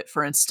found it,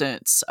 for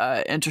instance,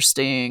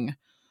 interesting,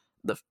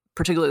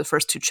 particularly the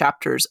first two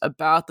chapters,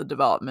 about the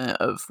development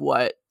of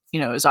what,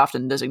 is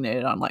often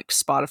designated on like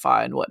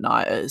Spotify and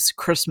whatnot as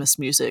Christmas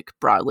music,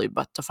 broadly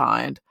but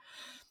defined.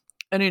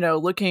 And,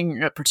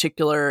 looking at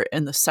particular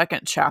in the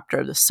second chapter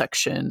of this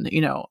section,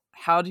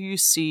 how do you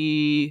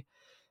see,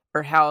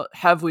 or how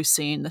have we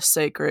seen the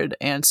sacred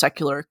and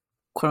secular,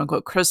 quote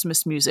unquote,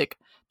 Christmas music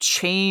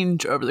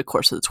change over the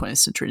course of the 20th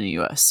century in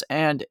the US?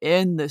 And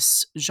in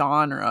this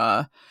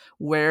genre,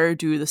 where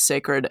do the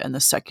sacred and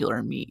the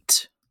secular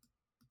meet?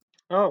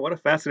 Oh, what a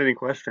fascinating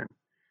question.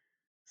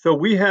 So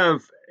we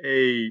have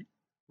a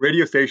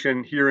radio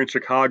station here in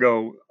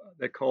Chicago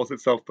that calls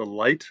itself The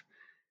Light.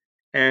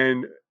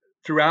 And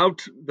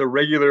throughout the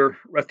regular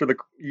rest of the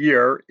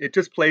year, it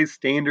just plays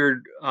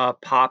standard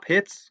pop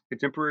hits,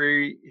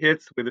 contemporary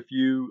hits with a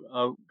few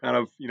kind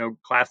of,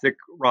 classic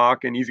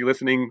rock and easy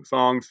listening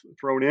songs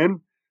thrown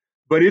in.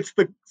 But it's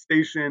the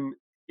station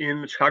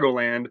in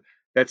Chicagoland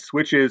that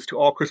switches to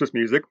all Christmas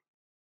music,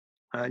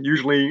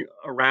 usually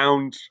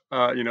around,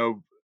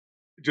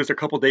 just a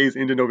couple days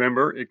into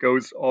November, it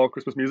goes all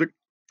Christmas music.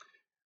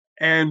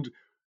 And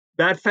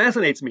that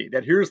fascinates me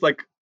that here's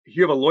like,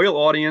 you have a loyal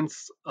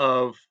audience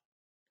of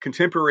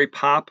contemporary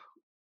pop,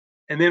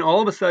 and then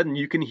all of a sudden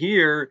you can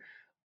hear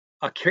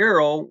a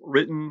carol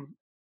written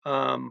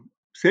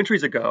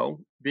centuries ago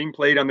being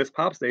played on this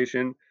pop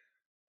station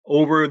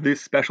over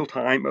this special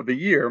time of the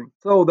year.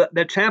 So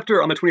that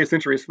chapter on the 20th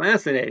century is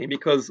fascinating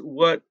because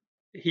what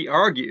he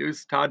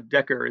argues, Todd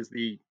Decker is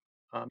the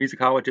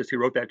musicologist who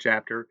wrote that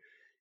chapter,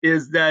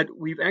 is that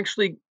we've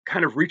actually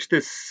kind of reached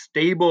this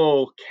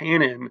stable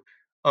canon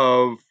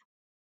of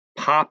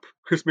pop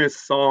Christmas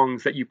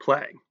songs that you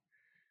play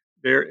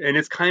there, and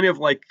it's kind of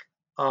like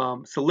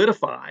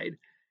solidified.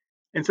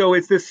 And so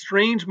it's this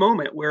strange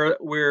moment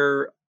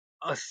where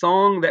a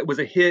song that was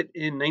a hit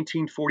in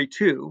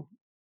 1942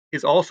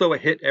 is also a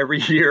hit every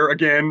year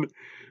again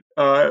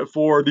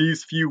for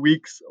these few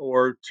weeks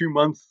or 2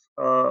 months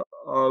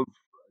of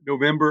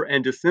November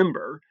and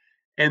December.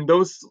 And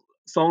those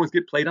songs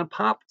get played on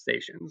pop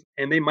stations,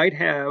 and they might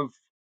have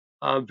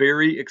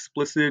very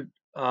explicitly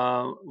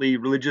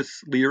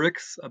religious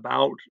lyrics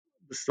about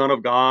the Son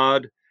of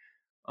God,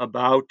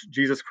 about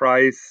Jesus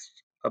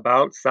Christ,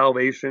 about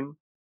salvation.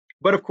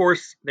 But of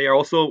course, they are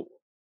also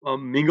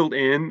mingled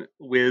in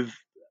with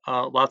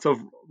lots of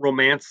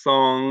romance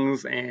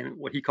songs and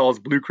what he calls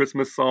blue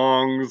Christmas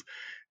songs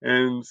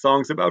and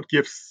songs about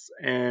gifts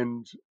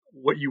and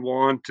what you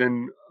want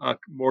and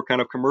more kind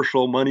of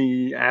commercial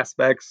money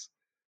aspects.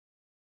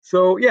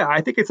 So, yeah,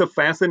 I think it's a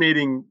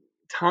fascinating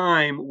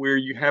time where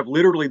you have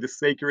literally the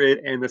sacred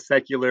and the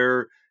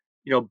secular,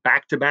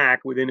 back to back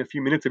within a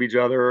few minutes of each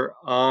other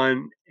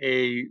on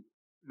a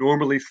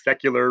normally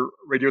secular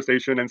radio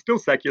station and still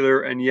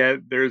secular. And yet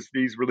there's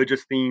these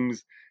religious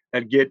themes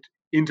that get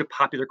into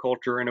popular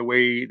culture in a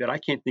way that I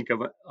can't think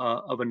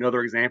of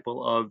another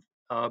example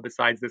of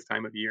besides this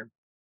time of year.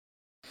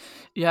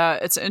 Yeah,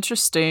 it's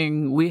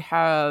interesting. We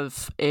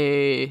have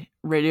a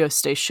radio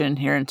station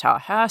here in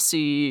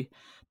Tallahassee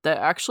that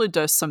actually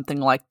does something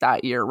like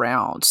that year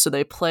round. So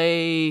they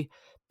play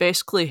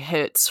basically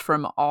hits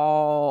from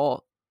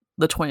all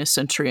the 20th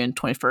century and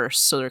 21st.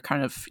 So they're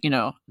kind of,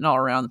 all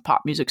around the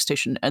pop music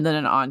station. And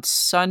then on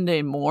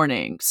Sunday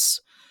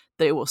mornings,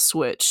 they will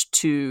switch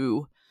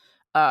to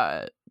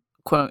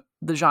quote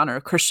the genre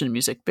of Christian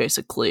music,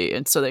 basically.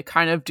 And so they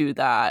kind of do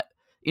that,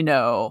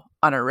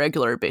 on a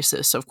regular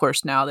basis. Of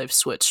course, now they've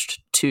switched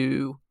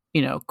to,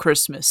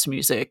 Christmas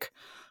music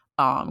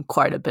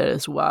quite a bit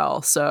as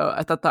well. So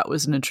I thought that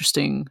was an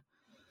interesting.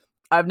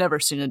 I've never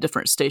seen a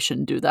different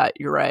station do that.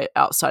 You're right,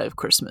 outside of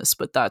Christmas,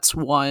 but that's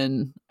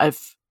one I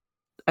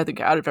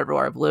think out of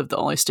everywhere I've lived, the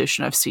only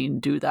station I've seen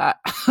do that.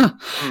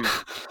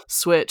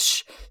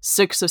 Switch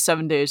 6 or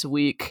 7 days a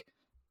week,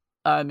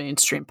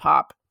 mainstream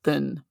pop.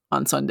 Then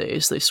on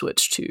Sundays they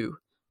switch to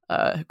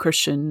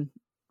Christian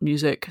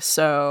music.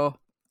 So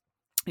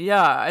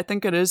yeah, I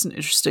think it is an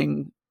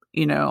interesting,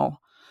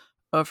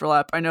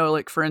 overlap. I know,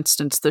 like, for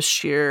instance,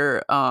 this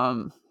year,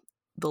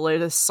 the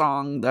latest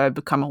song that I've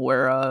become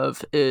aware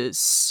of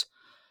is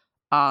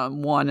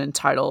one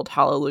entitled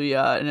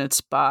Hallelujah, and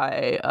it's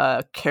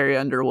by Carrie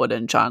Underwood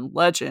and John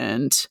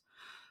Legend,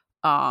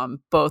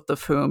 both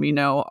of whom,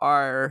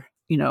 are,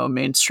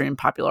 mainstream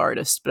popular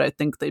artists. But I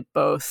think they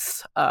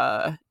both,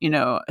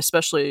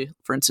 especially,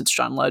 for instance,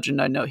 John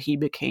Legend, I know he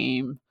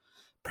became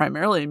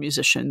primarily a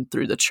musician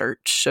through the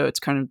church. So it's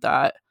kind of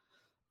that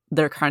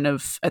they're kind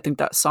of, I think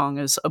that song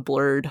is a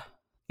blurred,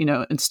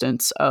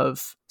 instance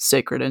of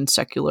sacred and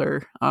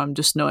secular,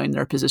 just knowing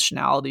their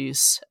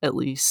positionalities at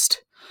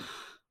least.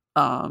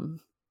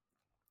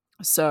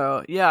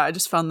 So yeah, I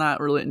just found that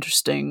really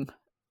interesting.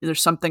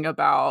 There's something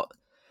about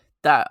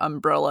that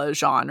umbrella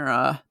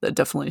genre that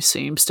definitely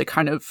seems to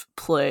kind of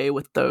play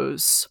with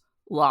those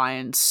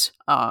lines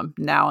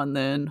now and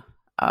then,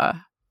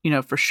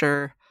 for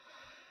sure.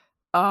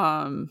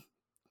 And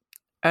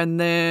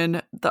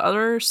then the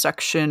other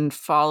section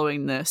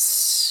following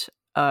this,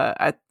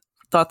 I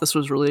thought this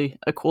was really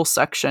a cool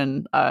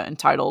section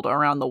entitled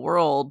Around the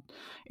World,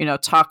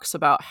 talks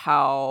about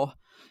how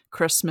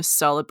Christmas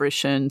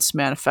celebrations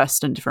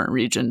manifest in different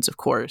regions, of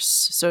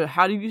course. So,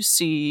 how do you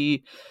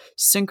see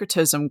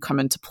syncretism come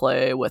into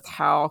play with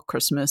how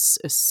Christmas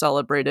is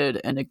celebrated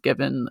in a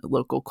given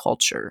local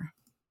culture?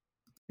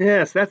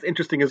 Yes, that's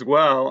interesting as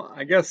well.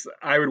 I guess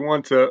I would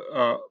want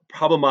to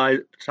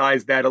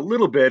problematize that a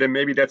little bit, and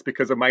maybe that's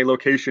because of my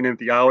location in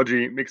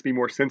theology makes me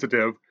more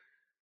sensitive.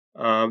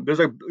 There's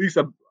at least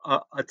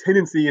a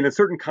tendency in a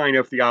certain kind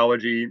of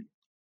theology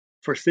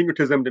for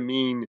syncretism to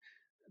mean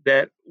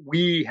that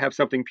we have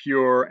something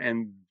pure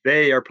and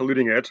they are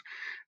polluting it,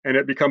 and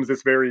it becomes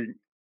this very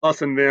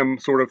us and them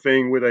sort of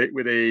thing with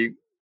a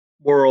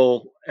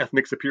moral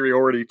ethnic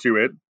superiority to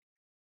it.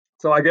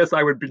 So I guess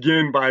I would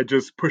begin by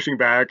just pushing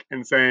back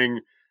and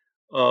saying,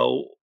 uh,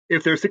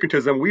 if there's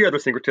syncretism, we are the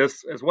syncretists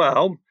as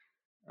well.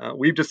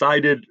 We've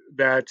decided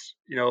that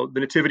the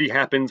nativity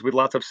happens with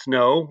lots of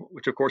snow,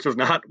 which of course is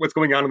not what's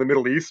going on in the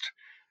Middle East,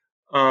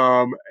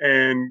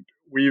 and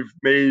we've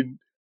made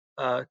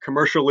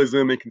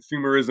commercialism and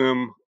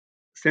consumerism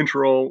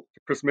central to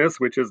Christmas,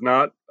 which is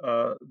not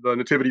the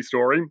nativity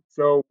story.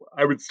 So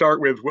I would start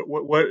with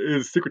what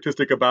is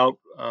syncretistic about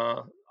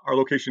our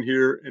location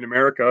here in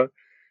America.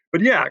 But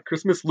yeah,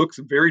 Christmas looks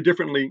very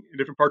differently in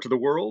different parts of the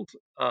world.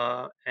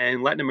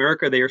 And Latin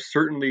America, they are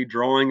certainly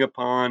drawing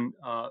upon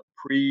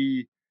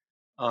pre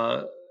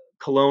uh,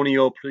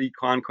 colonial, pre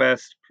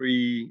conquest,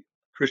 pre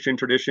Christian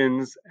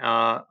traditions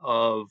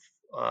of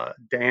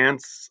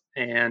dance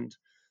and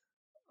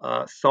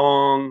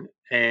song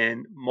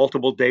and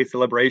multiple day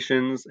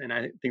celebrations. And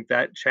I think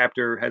that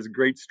chapter has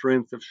great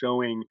strength of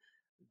showing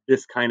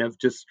this kind of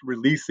just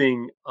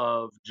releasing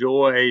of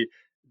joy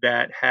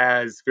that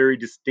has very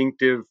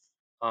distinctive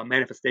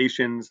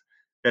manifestations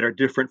that are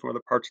different from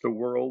other parts of the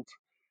world.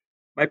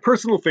 My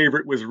personal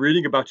favorite was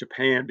reading about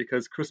Japan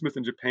because Christmas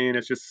in Japan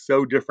is just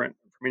so different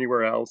from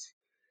anywhere else.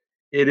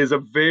 It is a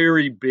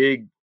very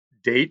big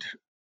date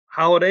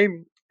holiday.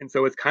 And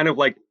so it's kind of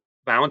like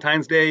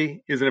Valentine's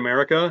Day is in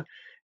America.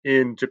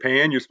 In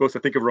Japan, you're supposed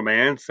to think of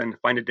romance and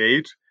find a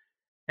date.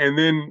 And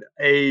then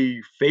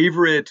a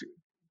favorite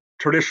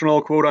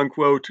traditional quote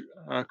unquote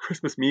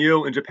Christmas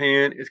meal in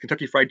Japan is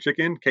Kentucky Fried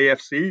Chicken,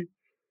 KFC.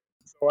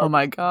 So Oh I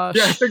my just,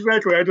 yes, gosh.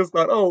 exactly. I just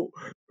thought, oh,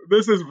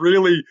 this is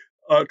really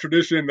a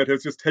tradition that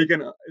has just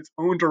taken its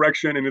own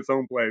direction in its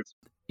own place.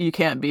 You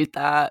can't beat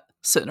that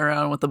sitting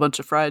around with a bunch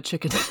of fried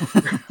chicken.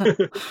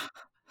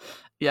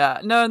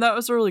 Yeah, no, and that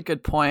was a really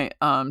good point,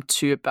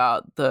 too,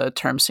 about the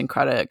term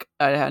syncretic.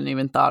 I hadn't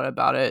even thought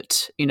about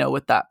it,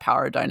 with that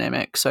power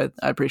dynamic. So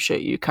I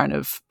appreciate you kind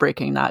of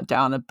breaking that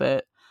down a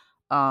bit.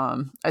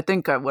 I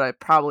think what I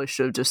probably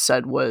should have just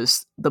said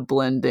was the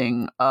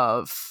blending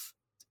of,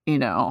 you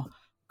know,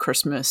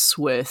 Christmas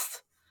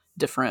with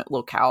different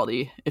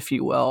locality, if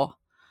you will,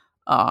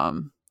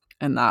 um,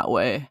 in that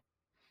way.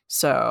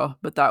 So,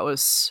 but that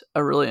was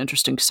a really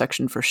interesting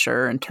section for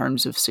sure in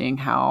terms of seeing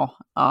how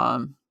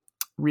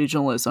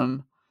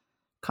regionalism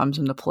comes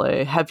into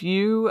play. Have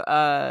you,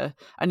 I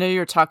know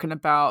you're talking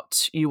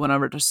about you went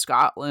over to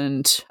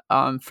Scotland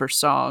for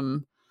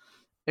some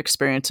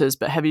experiences,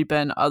 but have you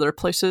been other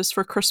places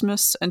for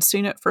Christmas and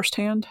seen it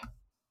firsthand?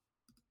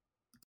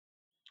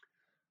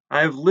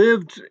 I've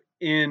lived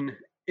in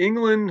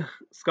England,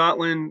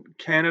 Scotland,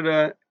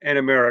 Canada, and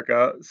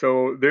America.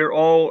 So they're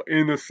all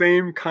in the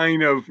same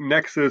kind of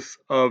nexus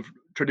of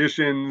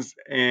traditions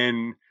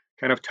and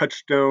kind of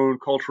touchstone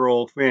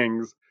cultural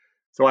things.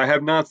 So I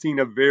have not seen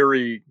a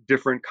very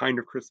different kind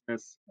of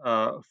Christmas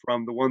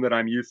from the one that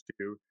I'm used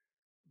to,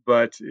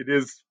 but it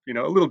is,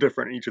 a little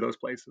different in each of those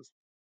places.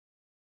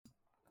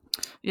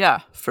 Yeah,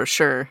 for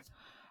sure.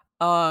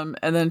 And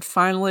then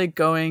finally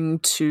going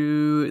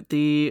to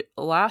the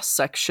last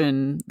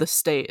section, the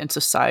state and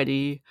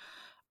society.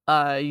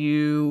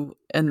 You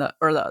and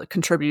the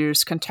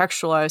contributors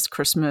contextualize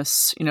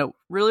Christmas,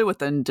 really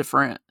within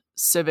different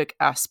civic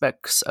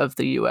aspects of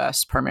the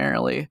U.S.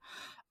 primarily.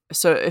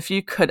 So, if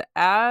you could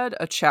add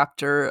a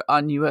chapter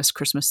on U.S.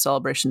 Christmas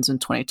celebrations in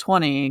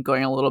 2020,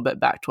 going a little bit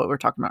back to what we were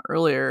talking about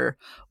earlier,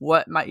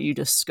 what might you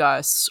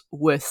discuss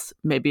with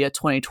maybe a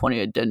 2020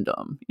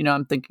 addendum?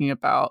 I'm thinking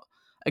about,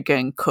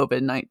 again,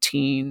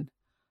 COVID-19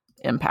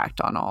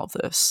 impact on all of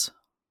this.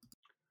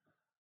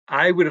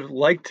 I would have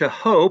liked to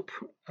hope,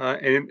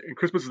 and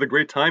Christmas is a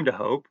great time to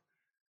hope,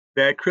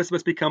 that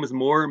Christmas becomes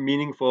more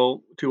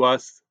meaningful to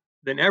us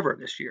than ever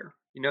this year.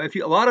 If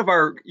a lot of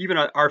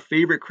our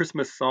favorite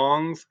Christmas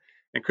songs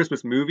and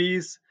Christmas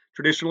movies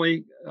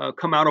traditionally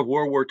come out of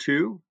World War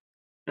II,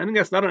 I think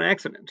that's not an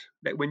accident.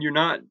 That when you're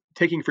not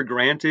taking for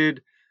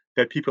granted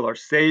that people are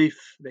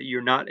safe, that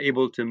you're not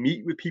able to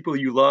meet with people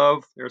you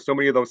love. There are so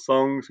many of those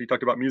songs. We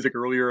talked about music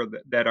earlier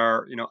that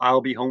are,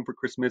 I'll be home for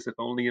Christmas if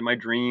only in my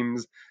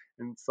dreams,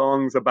 and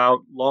songs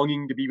about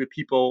longing to be with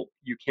people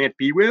you can't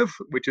be with,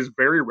 which is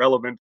very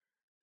relevant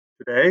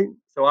today.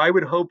 So I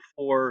would hope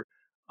for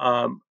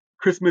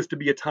Christmas to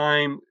be a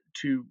time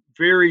to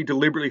very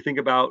deliberately think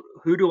about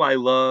who do I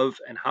love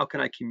and how can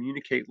I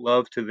communicate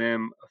love to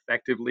them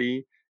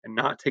effectively and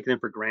not take them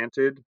for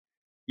granted,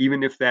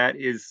 even if that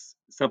is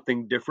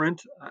something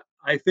different.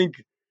 I think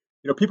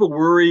People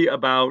worry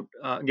about,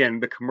 again,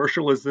 the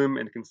commercialism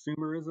and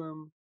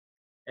consumerism.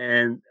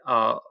 And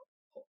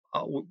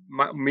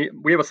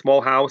we have a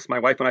small house. My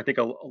wife and I think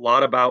a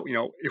lot about,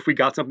 if we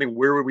got something,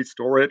 where would we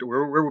store it?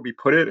 Where would we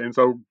put it? And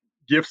so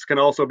gifts can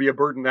also be a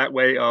burden that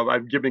way of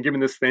been given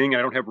this thing and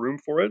I don't have room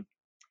for it.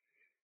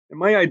 And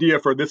my idea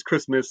for this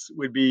Christmas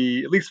would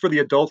be, at least for the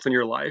adults in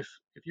your life,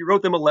 if you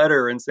wrote them a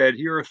letter and said,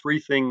 here are 3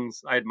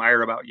 things I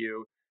admire about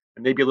you,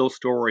 and maybe a little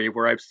story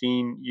where I've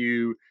seen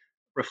you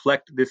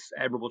reflect this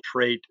admirable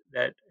trait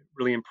that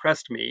really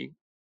impressed me.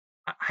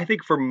 I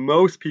think for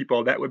most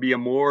people, that would be a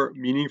more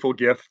meaningful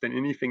gift than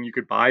anything you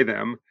could buy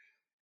them.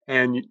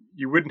 And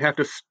you wouldn't have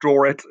to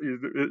store it.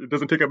 It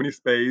doesn't take up any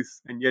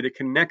space. And yet it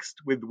connects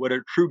with what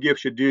a true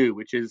gift should do,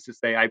 which is to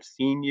say, I've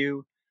seen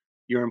you.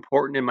 You're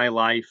important in my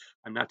life.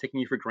 I'm not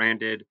taking you for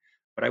granted,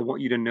 but I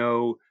want you to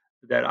know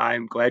that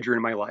I'm glad you're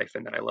in my life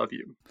and that I love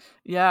you.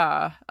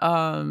 Yeah.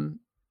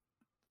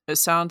 It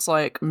sounds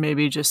like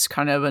maybe just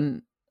kind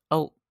of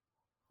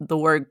the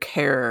word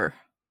care,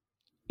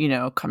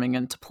 coming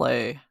into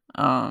play.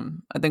 I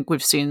think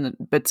we've seen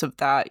bits of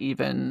that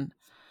even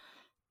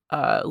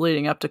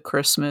leading up to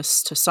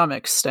Christmas to some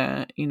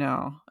extent,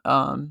 I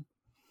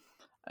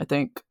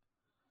think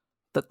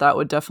that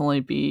would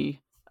definitely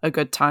be a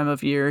good time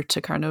of year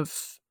to kind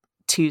of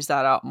tease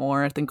that out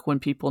more. I think when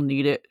people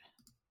need it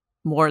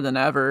more than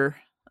ever,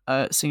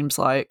 it seems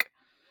like.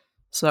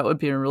 So that would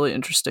be a really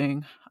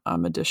interesting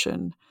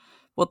addition.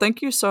 Well,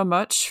 thank you so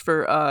much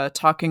for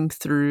talking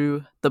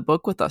through the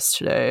book with us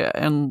today.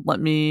 And let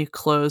me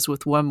close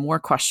with one more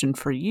question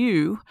for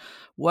you.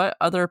 What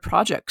other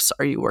projects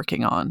are you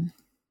working on?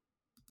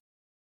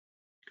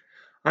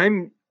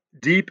 I'm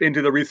deep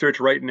into the research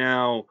right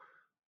now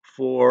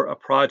for a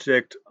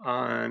project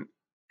on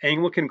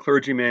Anglican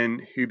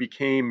clergymen who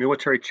became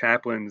military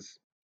chaplains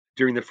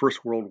during the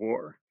First World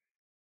War.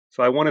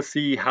 So I want to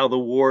see how the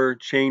war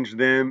changed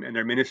them and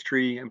their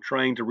ministry. I'm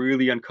trying to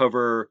really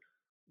uncover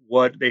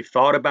what they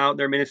thought about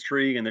their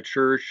ministry and the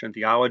church and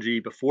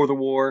theology before the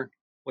war,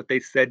 what they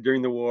said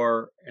during the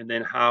war, and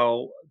then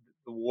how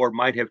the war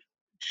might have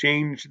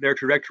changed their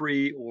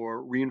trajectory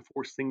or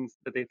reinforced things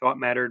that they thought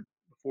mattered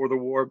before the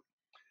war.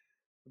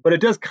 But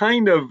it does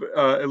kind of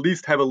at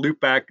least have a loop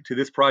back to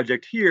this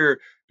project here,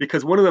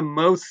 because one of the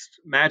most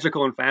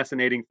magical and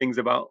fascinating things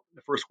about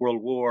the First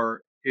World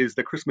War is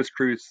the Christmas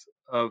truce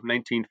of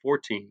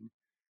 1914,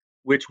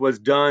 which was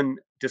done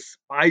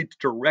despite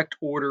direct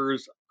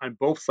orders on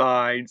both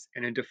sides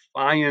and in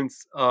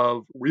defiance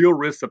of real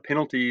risks of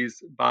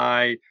penalties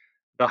by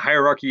the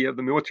hierarchy of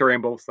the military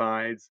on both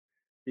sides,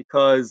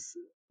 because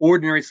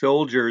ordinary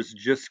soldiers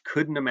just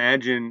couldn't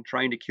imagine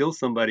trying to kill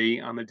somebody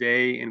on the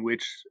day in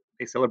which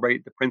they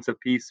celebrate the Prince of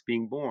Peace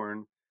being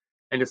born,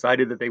 and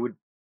decided that they would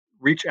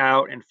reach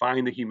out and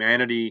find the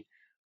humanity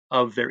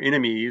of their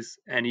enemies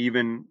and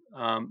even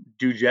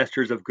do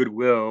gestures of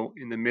goodwill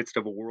in the midst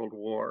of a world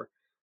war.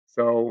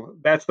 So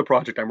that's the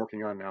project I'm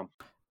working on now.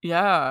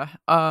 Yeah.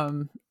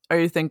 Are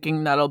you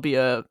thinking that'll be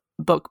a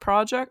book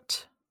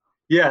project?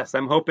 Yes,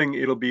 I'm hoping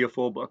it'll be a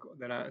full book,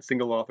 a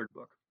single authored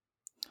book.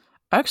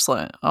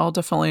 Excellent. I'll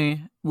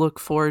definitely look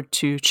forward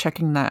to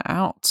checking that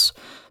out.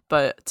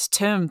 But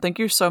Tim, thank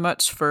you so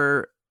much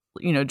for,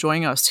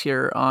 joining us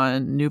here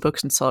on New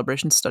Books and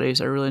Celebration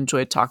Studies. I really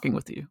enjoyed talking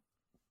with you.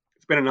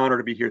 It's been an honor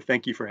to be here.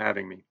 Thank you for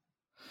having me.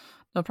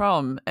 No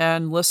problem.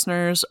 And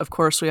listeners, of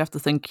course, we have to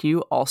thank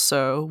you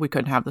also. We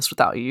couldn't have this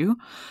without you.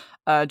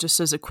 Just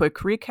as a quick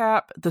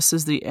recap, this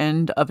is the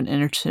end of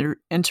an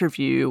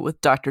interview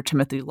with Dr.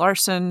 Timothy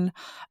Larson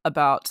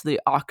about the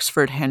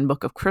Oxford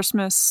Handbook of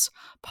Christmas,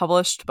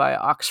 published by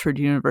Oxford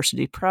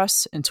University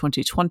Press in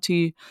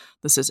 2020.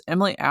 This is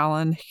Emily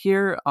Allen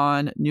here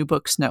on New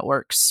Books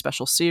Network's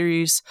special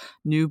series,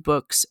 New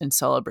Books in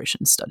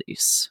Celebration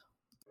Studies.